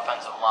of your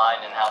offensive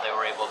line and how they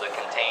were able to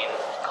contain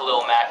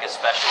Khalil Mack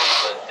especially,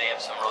 but they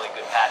have some really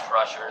good pass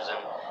rushers, and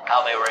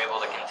how they were able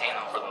to contain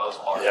them for the most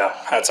part. Yeah,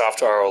 hats off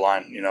to our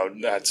O-line.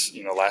 That's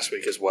last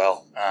week as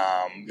well,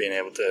 being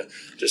able to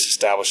just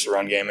establish the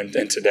run game, and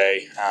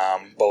today,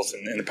 both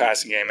in the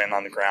passing game and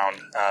on the ground,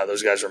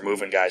 those guys are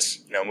moving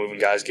guys,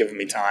 giving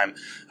me time,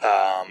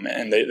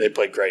 and they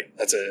played great.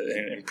 That's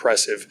an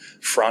impressive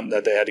front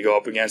that they had to go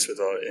up against with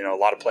a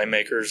lot of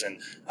playmakers, and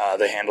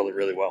they handled it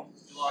really well.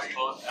 You lost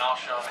both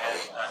Alshon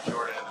and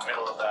Jordan in the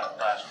middle of that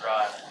last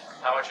drive.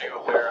 How much are you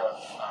aware of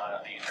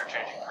the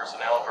interchanging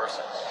personnel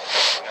versus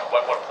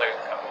what players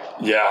are coming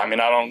in? Yeah,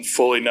 I don't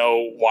fully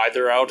know why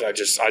they're out. I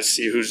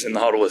see who's in the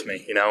huddle with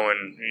me,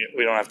 and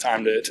we don't have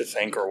time to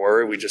think or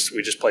worry. We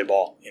just play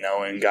ball,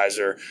 and guys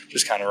are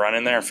just kind of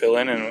running there and fill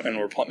in, and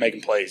we're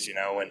making plays,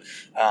 and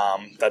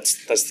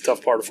that's the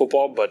tough part of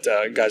football. But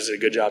guys did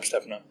a good job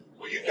stepping up.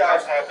 What When you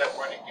guys have that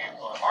running game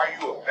going, are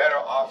you a better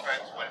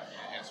offense when,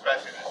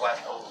 especially in the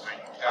last couple of years,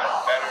 you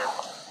guys better,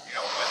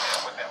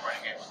 when that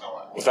running game is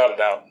going? Without a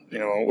doubt,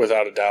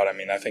 without a doubt. I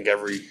mean, I think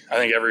every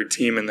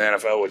team in the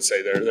NFL would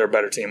say they're a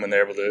better team when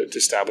they're able to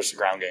establish the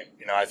ground game.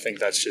 I think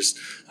that's just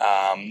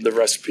the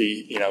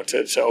recipe,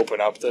 to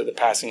open up the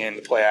passing game,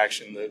 the play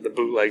action, the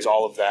bootlegs,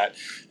 all of that.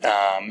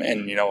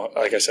 And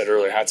like I said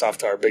earlier, hats off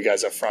to our big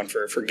guys up front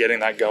for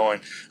getting that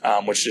going,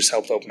 which just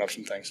helped open up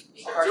some things.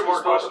 Carson, you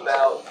spoke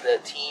about the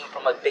team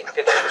from a big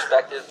picture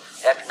perspective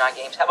after 9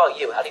 games. How about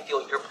you? How do you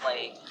feel you're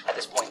playing at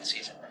this point in the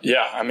season?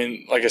 Yeah, I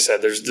mean, like I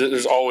said,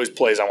 there's always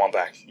plays I want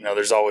back.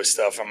 There's always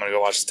stuff I'm going to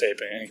go watch the tape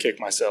and kick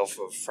myself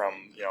from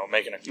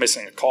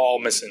missing a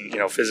call,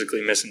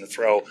 physically missing the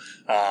throw,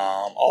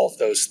 all of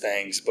those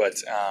things. But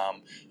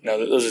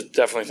those are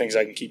definitely things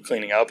I can keep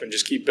cleaning up and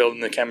just keep building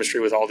the chemistry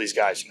with all these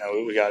guys.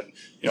 We got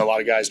a lot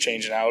of guys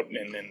changing out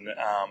and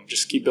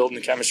just keep building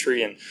the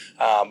chemistry. And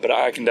but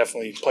I can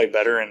definitely play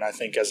better, and I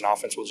think as an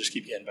offense we'll just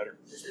keep getting better.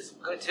 This is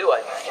good too, I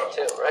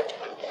imagine too, right?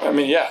 I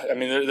mean, yeah. I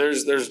mean,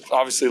 there's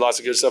obviously lots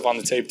of good stuff on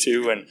the tape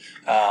too, and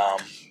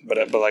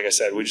but like I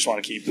said, we just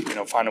want to keep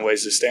finding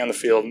ways to stay on the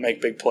field,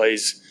 make big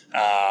plays, and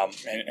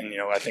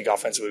I think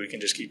offensively we can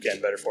just keep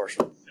getting better for us.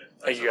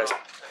 Thank you guys.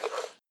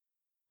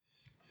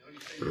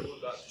 Anything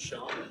about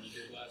Deshaun that you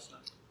did last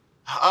night?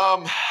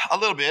 A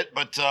little bit,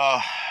 but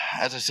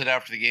as I said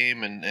after the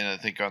game, and I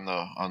think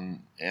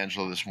on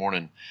Angelo this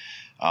morning,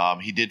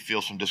 he did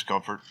feel some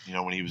discomfort,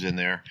 when he was in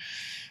there.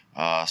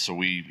 So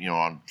we,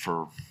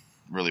 for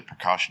really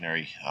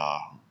precautionary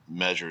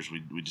measures,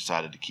 we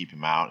decided to keep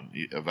him out and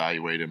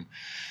evaluate him.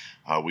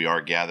 We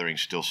are gathering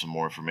still some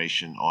more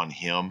information on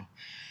him.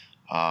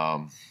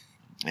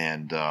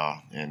 And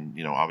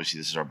obviously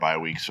this is our bye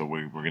week, so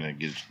we're going to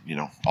get,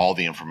 all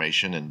the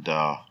information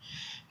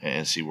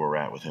and see where we're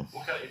at with him.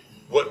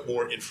 What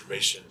more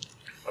information?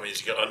 I mean,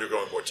 is he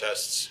undergoing more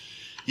tests?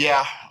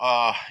 Yeah,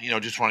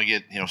 just want to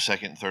get,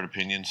 second and third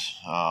opinions,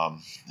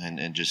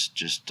 and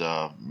just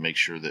make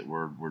sure that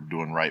we're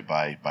doing right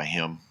by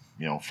him,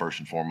 first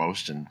and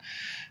foremost, and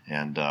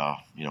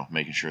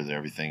making sure that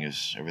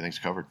everything's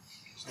covered.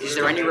 Is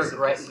there any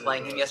regret in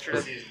playing him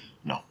yesterday?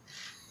 No.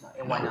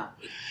 And why not?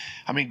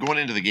 I mean, going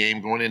into the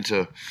game, going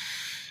into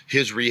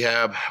his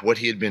rehab, what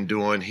he had been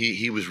doing,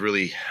 he was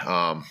really,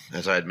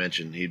 as I had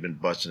mentioned, he'd been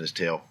busting his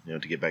tail, to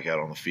get back out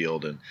on the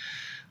field, and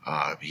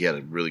he had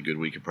a really good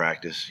week of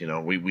practice.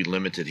 We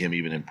limited him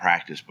even in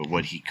practice, but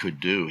what he could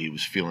do, he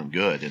was feeling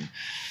good, and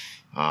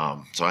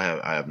so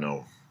I have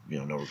no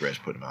regrets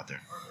putting him out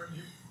there.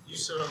 You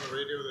said on the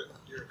radio that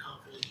you're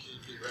confident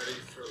he'd be ready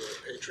for the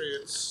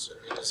Patriots. I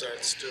mean, is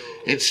that still?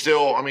 It's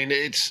still. I mean,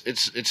 it's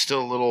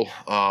still a little.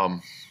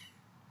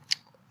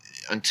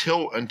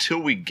 Until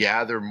we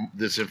gather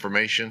this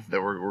information that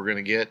we're going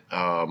to get,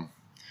 I'm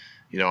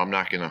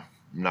not gonna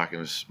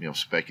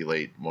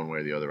speculate one way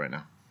or the other right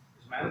now.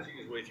 Is managing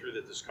his way through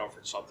the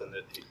discomfort something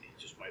that he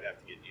just might have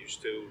to get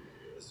used to?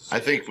 I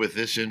think with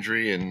this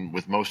injury and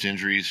with most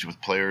injuries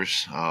with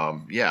players,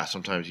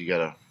 sometimes you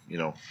gotta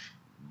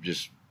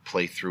just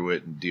play through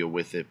it and deal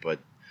with it, but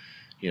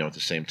at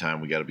the same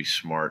time we got to be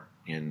smart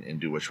and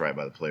do what's right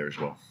by the player as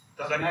well.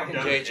 Mac and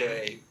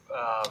JJ,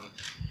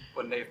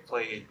 when they've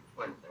played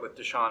with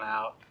Deshaun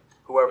out,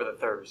 whoever the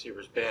third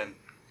receiver's been,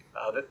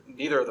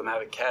 neither of them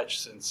have a catch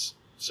since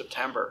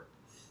September.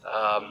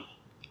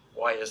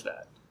 Why is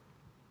that?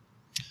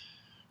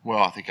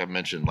 Well, I think I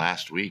mentioned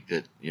last week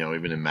that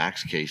even in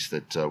Mac's case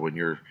that when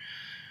you're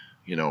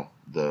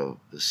the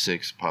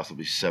sixth,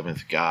 possibly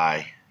seventh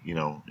guy,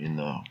 in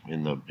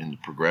the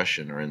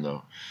progression or in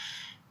the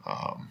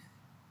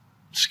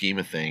scheme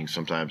of things,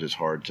 sometimes it's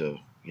hard to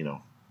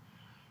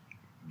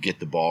get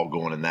the ball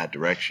going in that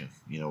direction.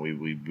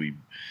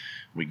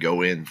 We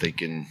go in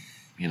thinking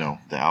the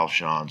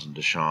Alshons and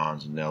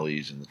Deshaun's and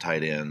Nellies and the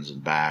tight ends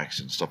and backs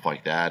and stuff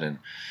like that, and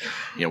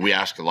we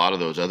ask a lot of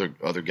those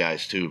other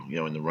guys too,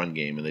 in the run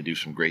game, and they do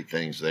some great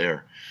things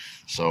there.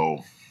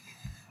 So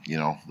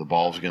the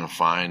ball's going to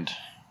find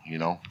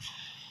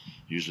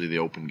usually the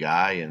open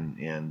guy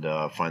and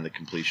find the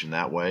completion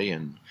that way,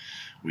 and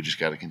we just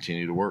got to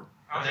continue to work.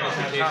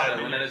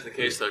 When that is the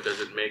case, though, does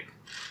it make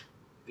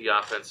the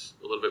offense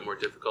a little bit more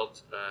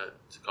difficult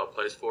to call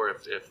plays for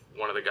if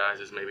one of the guys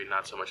is maybe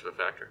not so much of a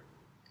factor?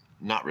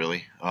 Not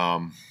really.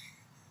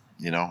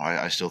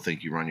 I still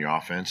think you run your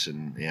offense,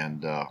 and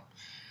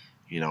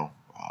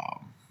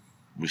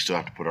we still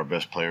have to put our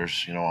best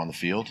players, on the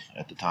field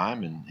at the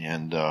time,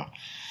 and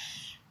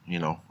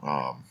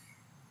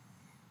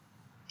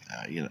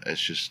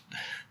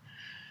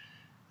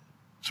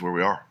it's where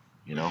we are.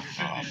 Should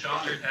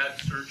Deshaun had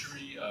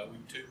surgery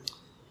week 2?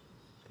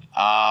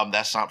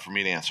 That's not for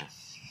me to answer.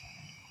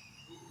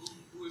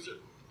 Who is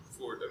it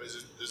for? I mean, is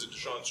it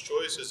Deshaun's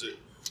choice? Is it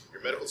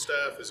your medical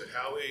staff? Is it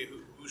Howie? Who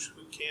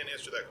can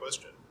answer that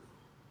question?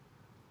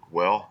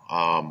 Well,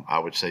 I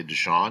would say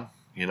Deshaun.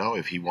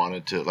 If he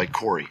wanted to, like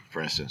Corey,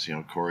 for instance.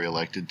 Corey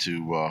elected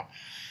to,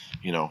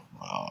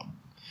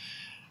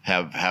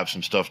 have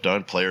some stuff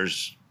done.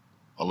 Players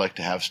elect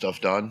to have stuff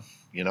done.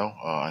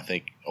 I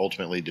think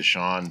ultimately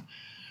Deshaun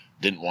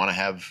didn't want to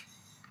have,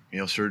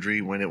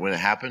 surgery when it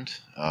happened,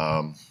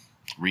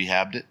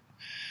 rehabbed it,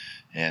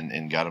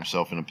 and got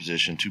himself in a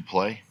position to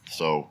play.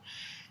 So,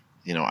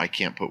 I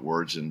can't put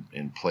words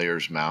in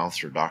players'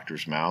 mouths or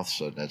doctors' mouths.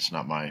 So that's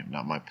not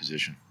my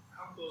position.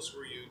 How close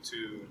were you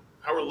to?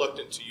 How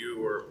reluctant to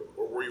you, or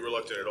were you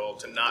reluctant at all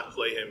to not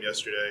play him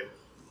yesterday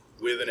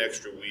with an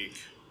extra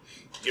week,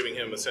 giving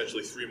him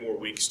essentially 3 more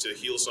weeks to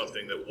heal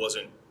something that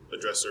wasn't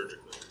addressed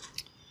surgically?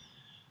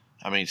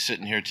 I mean,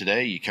 sitting here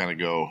today, you kind of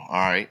go, all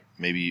right,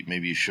 maybe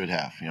you should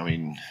have.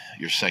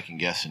 You're second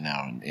guessing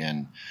now,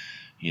 and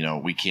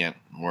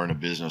we're in a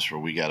business where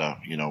we gotta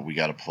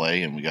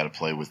play, and we gotta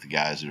play with the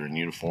guys that are in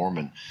uniform.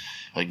 And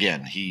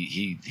again,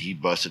 he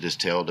busted his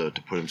tail to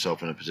put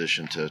himself in a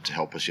position to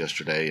help us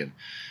yesterday. And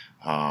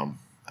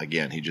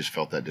again, he just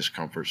felt that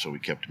discomfort, so we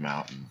kept him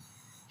out, and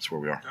that's where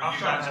we are.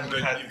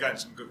 You've gotten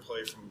some good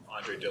play from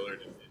Andre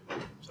Dillard in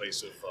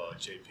place of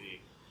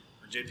JP.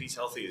 When JP's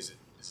healthy, is it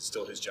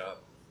still his job?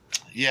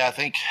 Yeah, I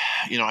think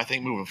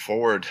moving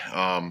forward,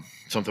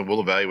 something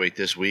we'll evaluate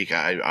this week.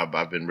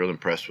 I've been real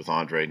impressed with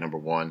Andre. Number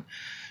one,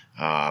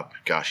 he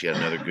had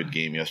another good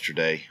game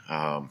yesterday.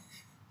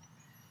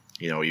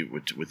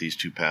 With these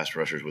 2 pass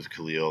rushers with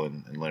Khalil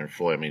and Leonard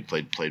Floyd,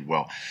 played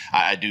well.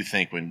 I do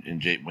think when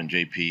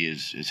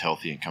JP is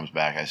healthy and comes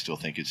back, I still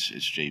think it's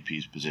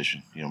JP's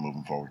position,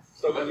 moving forward.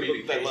 So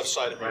that left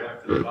side right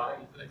after the bye,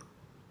 you think?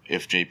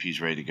 If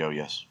JP's ready to go,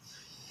 yes.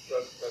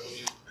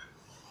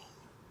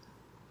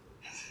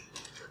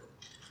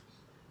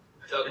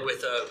 Doug,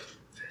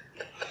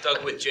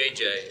 with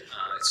JJ, it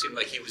seemed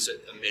like he was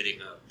emitting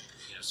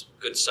some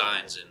good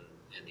signs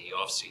in the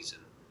offseason.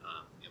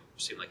 It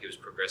seemed like he was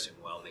progressing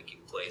well, making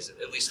plays,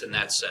 at least in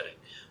that setting.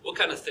 What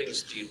kind of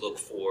things do you look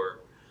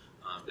for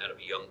out of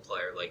a young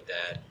player like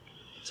that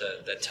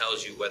that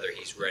tells you whether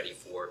he's ready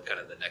for kind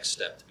of the next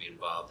step to be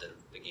involved in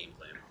the game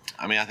plan?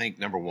 I think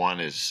number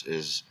one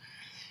is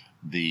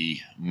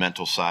the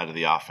mental side of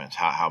the offense.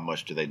 How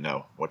much do they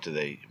know? What do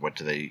they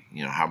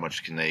how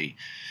much can they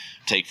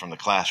take from the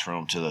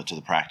classroom to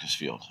the practice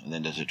field, and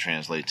then does it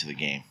translate to the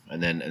game?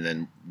 And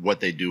then what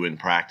they do in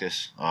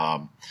practice.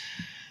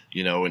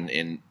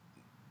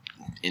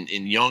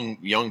 In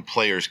young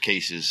players'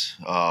 cases,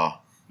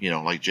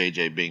 like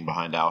JJ being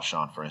behind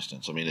Alshon, for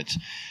instance.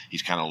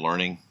 He's kind of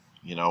learning,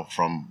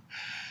 from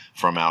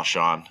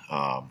Alshon.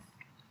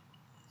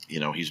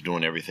 He's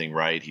doing everything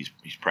right. He's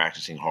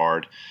practicing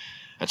hard,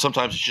 and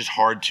sometimes it's just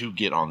hard to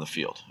get on the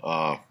field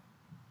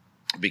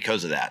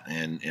because of that.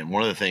 And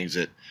one of the things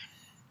that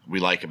we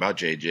like about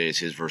JJ is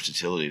his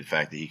versatility, the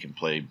fact that he can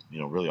play,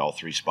 really all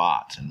 3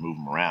 spots and move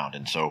them around.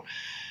 And so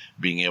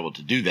being able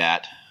to do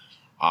that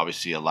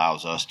obviously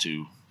allows us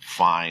to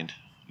find,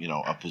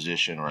 a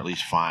position, or at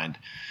least find,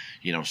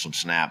 some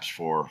snaps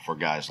for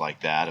guys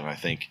like that. And I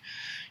think,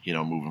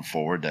 moving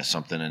forward, that's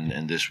something,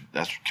 and that's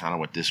kind of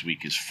what this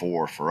week is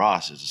for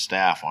us as a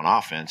staff on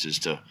offense, is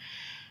to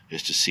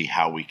see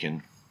how we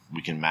can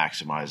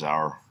maximize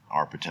our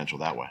potential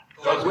that way.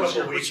 Doug,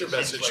 what's your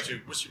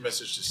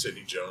message to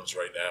Sidney Jones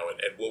right now, and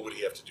what would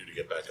he have to do to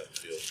get back on the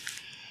field?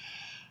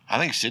 I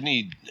think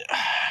Sidney's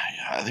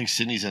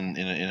in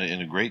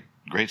a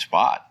great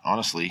spot,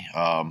 honestly.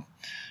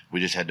 We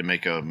just had to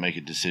make a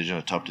decision,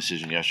 a tough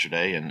decision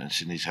yesterday, and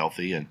Sidney's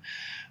healthy and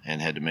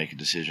had to make a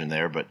decision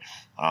there. But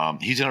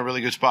he's in a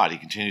really good spot. He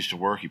continues to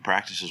work. He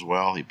practices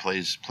well. He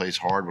plays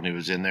hard when he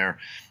was in there,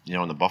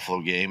 in the Buffalo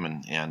game,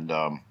 and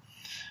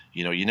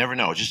you never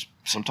know.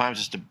 Sometimes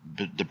it's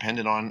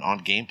dependent on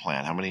game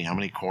plan. How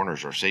many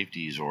corners or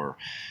safeties, or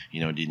do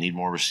you need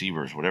more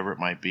receivers, whatever it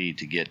might be,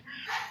 to get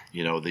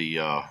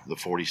the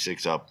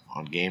 46 up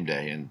on game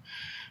day.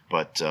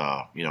 But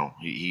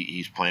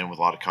he's playing with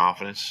a lot of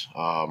confidence.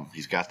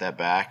 He's got that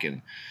back,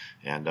 and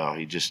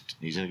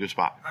he's in a good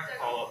spot. I can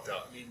follow up,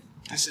 Doug.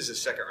 This is a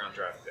 2nd-round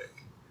draft pick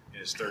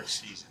in his 3rd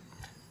season.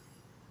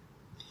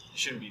 He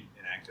shouldn't be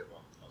inactive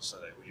on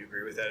Sunday. Would you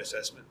agree with that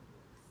assessment?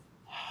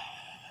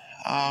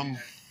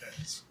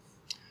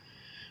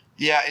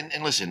 Yeah,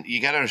 and listen,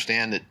 you got to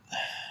understand that,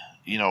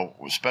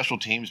 special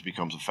teams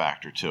becomes a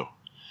factor too.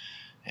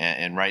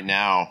 And right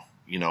now,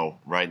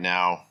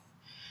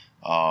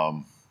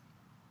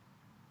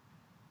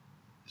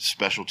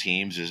 special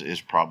teams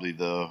is probably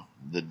the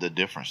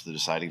difference, the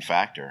deciding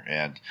factor.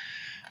 And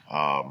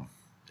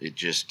it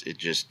just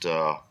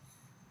so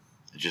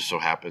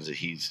happens that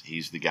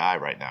he's the guy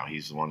right now.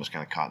 He's the one that's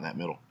kind of caught in that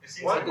middle. It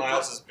seems like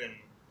Miles has been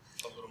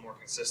a little more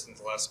consistent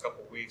the last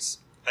couple of weeks.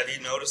 Have you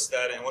noticed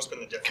that, and what's been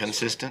the difference?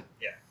 Consistent?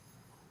 Yeah.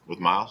 With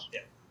Miles?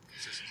 Yeah.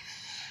 Consistent.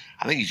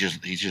 I think he's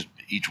just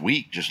each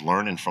week just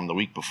learning from the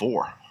week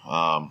before.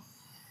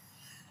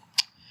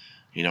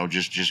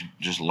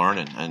 Just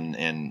learning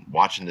and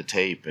watching the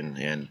tape,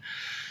 and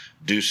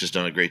Deuce has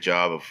done a great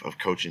job of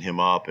coaching him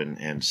up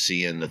and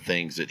seeing the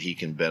things that he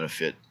can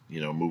benefit,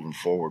 moving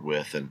forward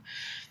with. And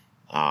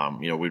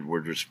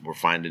we're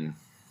finding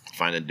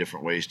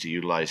different ways to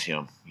utilize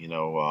him,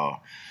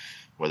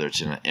 whether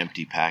it's in an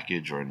empty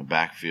package or in the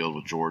backfield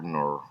with Jordan,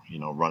 or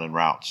running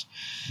routes.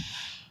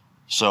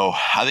 So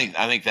I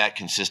think that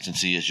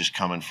consistency is just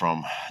coming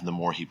from the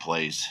more he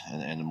plays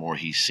and the more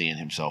he's seeing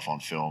himself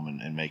on film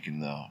and making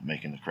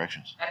the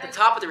corrections. At the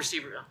top of the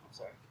receiver, I'm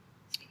sorry.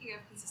 Speaking of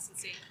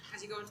consistency,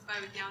 as you go into the bye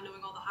week now,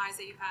 knowing all the highs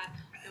that you've had,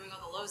 knowing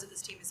all the lows that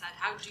this team has had,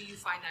 how do you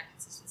find that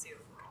consistency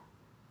overall?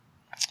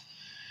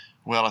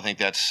 Well, I think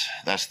that's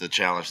the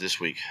challenge this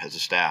week as a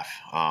staff.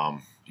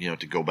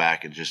 To go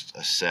back and just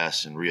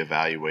assess and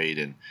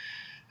reevaluate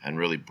and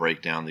really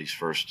break down these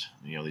first,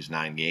 these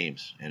 9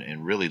 games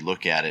and really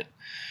look at it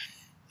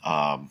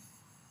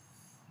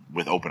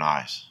with open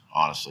eyes.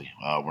 Honestly,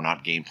 we're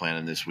not game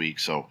planning this week,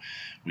 so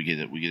we get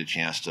a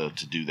chance to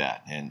do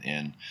that.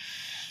 And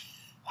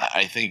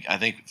I think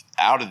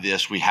out of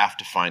this we have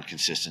to find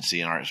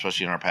consistency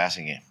especially in our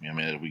passing game. I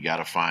mean, we got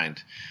to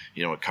find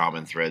a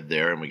common thread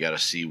there, and we got to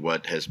see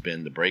what has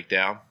been the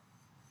breakdown.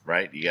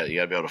 Right? You got to be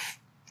able to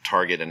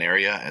target an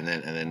area, and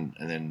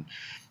then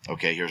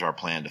okay, here's our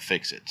plan to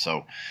fix it.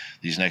 So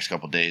these next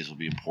couple of days will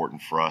be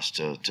important for us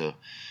to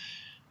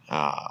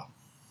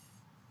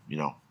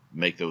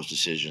make those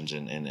decisions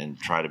and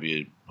try to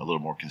be a little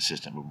more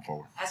consistent moving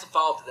forward. As a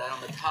follow-up to that, on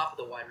the top of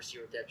the wide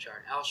receiver depth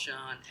chart,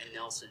 Alshon and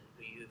Nelson,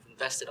 who you've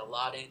invested a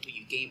lot in, who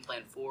you game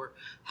plan for,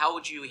 how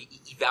would you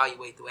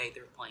evaluate the way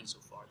they're playing so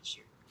far this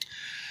year?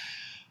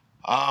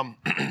 I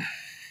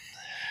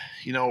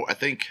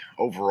think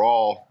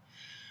overall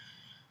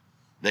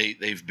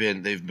they've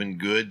been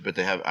good, but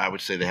I would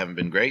say they haven't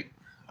been great.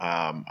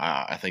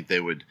 I think they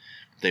would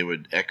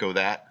echo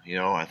that.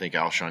 I think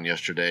Alshon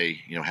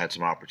yesterday, had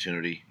some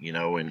opportunity,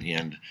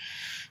 and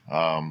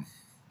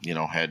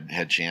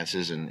had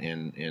chances,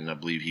 and I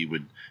believe he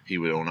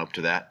would own up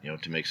to that,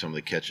 to make some of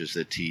the catches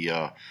that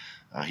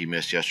he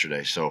missed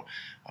yesterday. So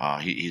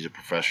he's a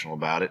professional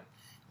about it,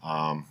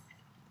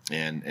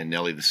 and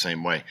Nelly the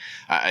same way.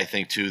 I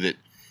think too that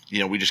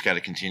we just got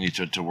to continue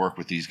to work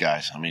with these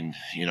guys. I mean,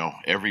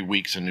 every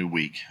week's a new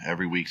week,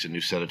 every week's a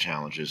new set of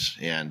challenges,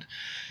 and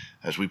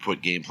as we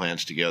put game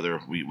plans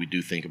together, we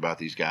do think about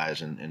these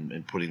guys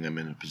and putting them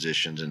in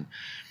positions.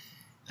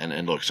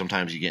 And look,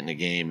 sometimes you get in a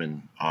game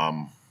and,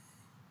 I'm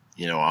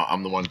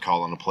the one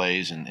calling the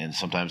plays, and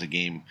sometimes the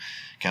game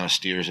kind of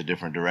steers a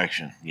different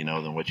direction,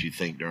 than what you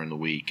think during the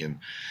week.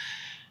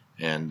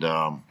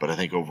 But I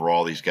think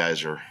overall these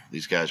guys are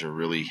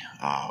really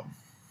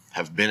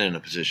have been in a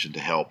position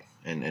to help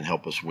and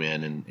help us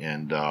win,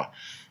 and got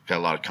a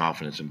lot of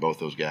confidence in both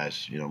those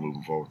guys,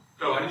 moving forward.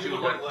 Why did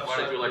you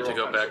like to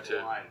go back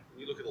to?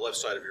 When you look at the left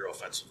side of your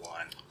offensive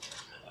line,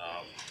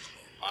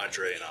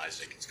 Andre and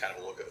Isaac, it's kind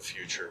of a look at the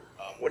future.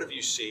 What have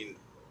you seen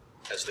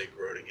as they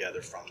grow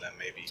together from them,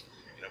 maybe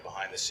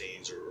behind the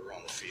scenes or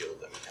on the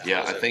field?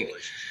 I think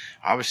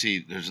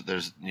obviously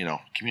there's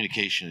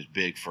communication is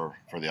big for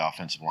the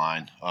offensive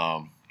line.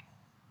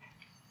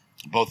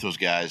 Both those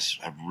guys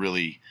have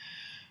really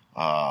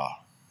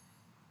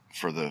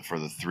for the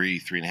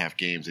 3.5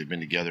 games they've been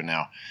together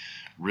now,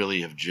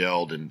 really have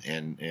gelled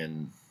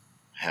and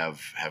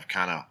have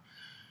kind of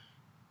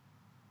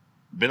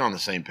been on the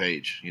same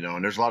page,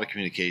 and there's a lot of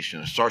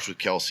communication. It starts with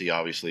Kelsey,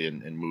 obviously,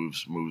 and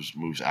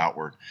moves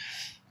outward.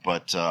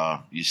 But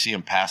you see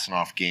him passing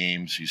off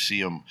games. You see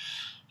him,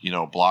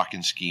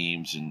 blocking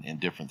schemes and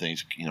different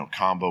things,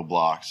 combo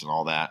blocks and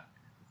all that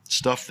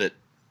stuff that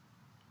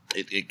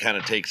it kind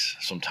of takes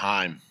some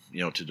time,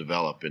 to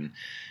develop. And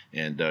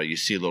you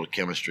see a little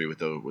chemistry with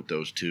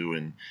those two.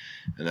 And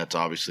that's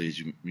obviously, as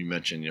you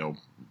mentioned,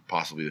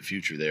 possibly the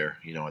future there,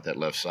 at that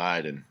left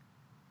side. And,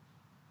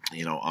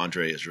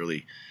 Andre is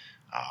really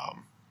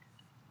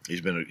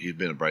he's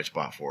been a bright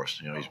spot for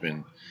us. He's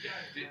been.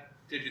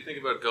 Did you think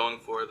about going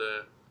for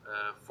the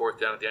fourth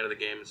down at the end of the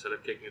game instead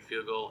of kicking a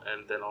field goal?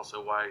 And then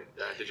also, why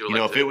did you?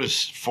 If it was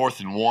 4th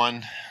and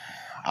 1,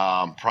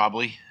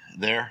 probably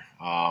there.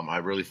 I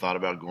really thought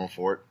about going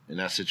for it in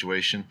that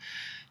situation.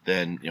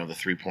 Then the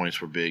 3 points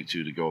were big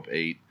too to go up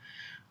 8.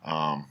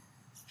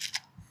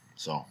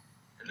 So.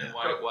 And then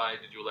why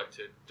did you elect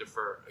to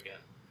defer again?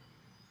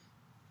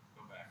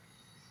 Go back.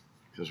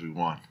 Because we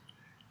won.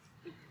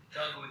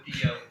 Doug, with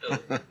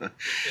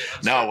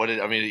No,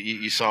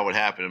 you saw what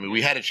happened. I mean,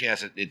 we had a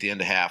chance at the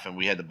end of half, and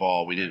we had the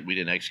ball. We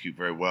didn't execute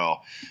very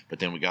well, but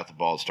then we got the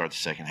ball to start the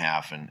second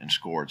half and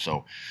scored.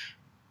 So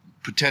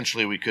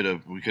potentially we could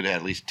have had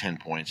at least 10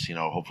 points.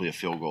 Hopefully a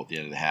field goal at the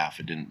end of the half.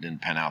 It didn't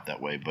pan out that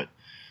way, but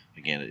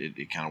again,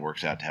 it kind of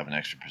works out to have an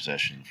extra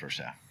possession in the first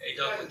half. Hey,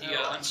 Doug, with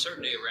the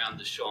uncertainty around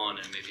Deshaun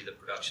and maybe the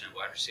production at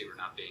wide receiver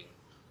not being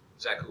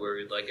exactly where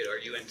we'd like it, are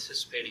you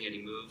anticipating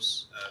any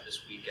moves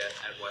this week at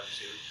wide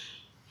receiver?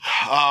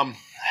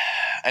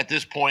 At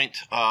this point,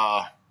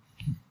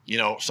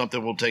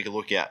 something we'll take a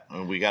look at. I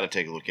mean, we got to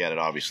take a look at it.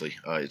 Obviously,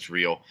 it's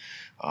real.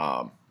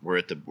 We're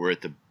at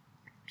the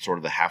sort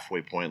of the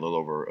halfway point, a little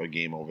over a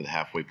game over the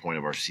halfway point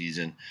of our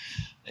season,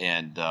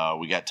 and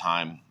we got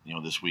time,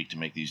 this week to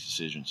make these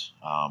decisions.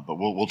 But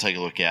we'll take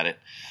a look at it.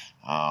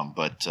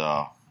 But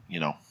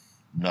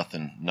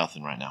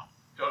nothing right now.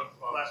 Doug,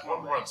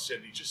 one more on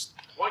Sidney. Just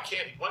why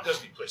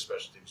doesn't he play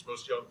special teams?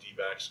 Most young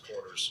D-backs,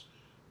 corners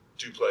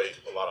do play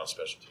a lot on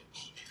special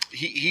teams.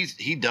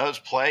 He does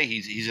play.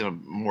 He's in a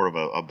more of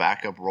a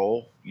backup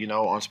role,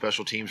 on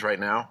special teams right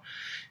now,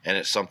 and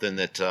it's something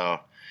that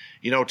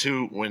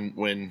too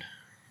when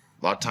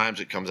a lot of times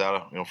it comes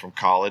out of from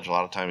college. A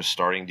lot of times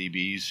starting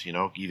DBs,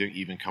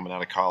 even coming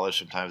out of college,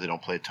 sometimes they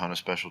don't play a ton of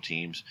special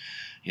teams.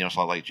 It's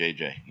not like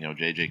JJ.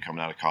 JJ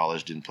coming out of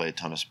college didn't play a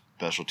ton of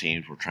special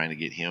teams. We're trying to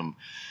get him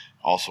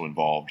also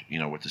involved,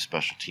 with the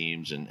special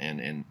teams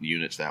and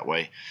units that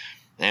way.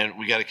 And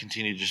we got to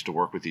continue just to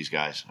work with these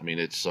guys. I mean,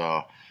 it's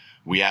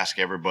we ask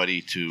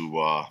everybody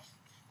to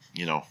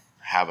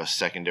have a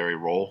secondary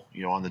role,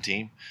 on the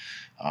team,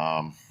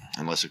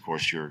 unless of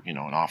course you're an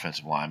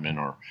offensive lineman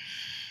or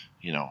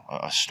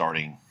a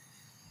starting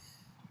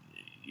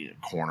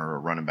corner or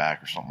running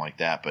back or something like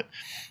that. But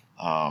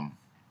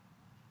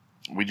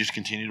we just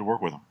continue to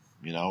work with them,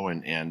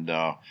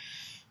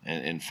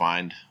 and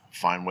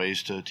find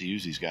ways to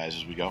use these guys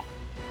as we go.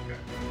 Okay.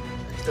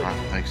 All right,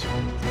 thanks.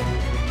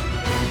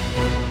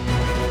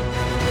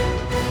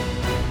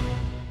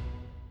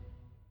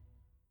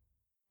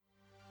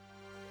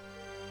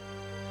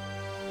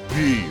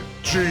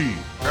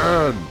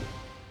 PGN.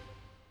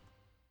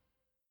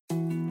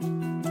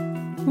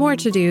 More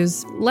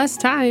to-dos, less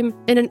time,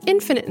 and an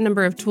infinite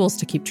number of tools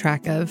to keep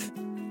track of.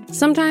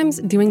 Sometimes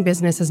doing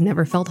business has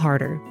never felt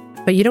harder,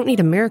 but you don't need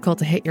a miracle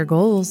to hit your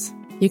goals.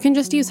 You can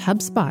just use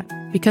HubSpot,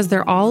 because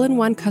their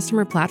all-in-one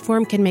customer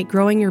platform can make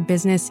growing your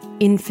business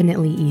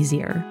infinitely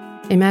easier.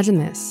 Imagine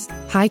this: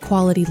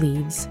 high-quality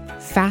leads,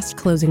 fast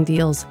closing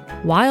deals,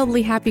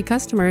 wildly happy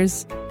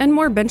customers, and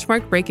more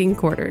benchmark-breaking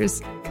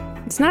quarters.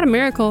 It's not a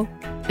miracle,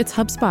 it's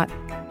HubSpot.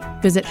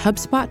 Visit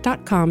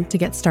HubSpot.com to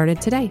get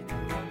started today.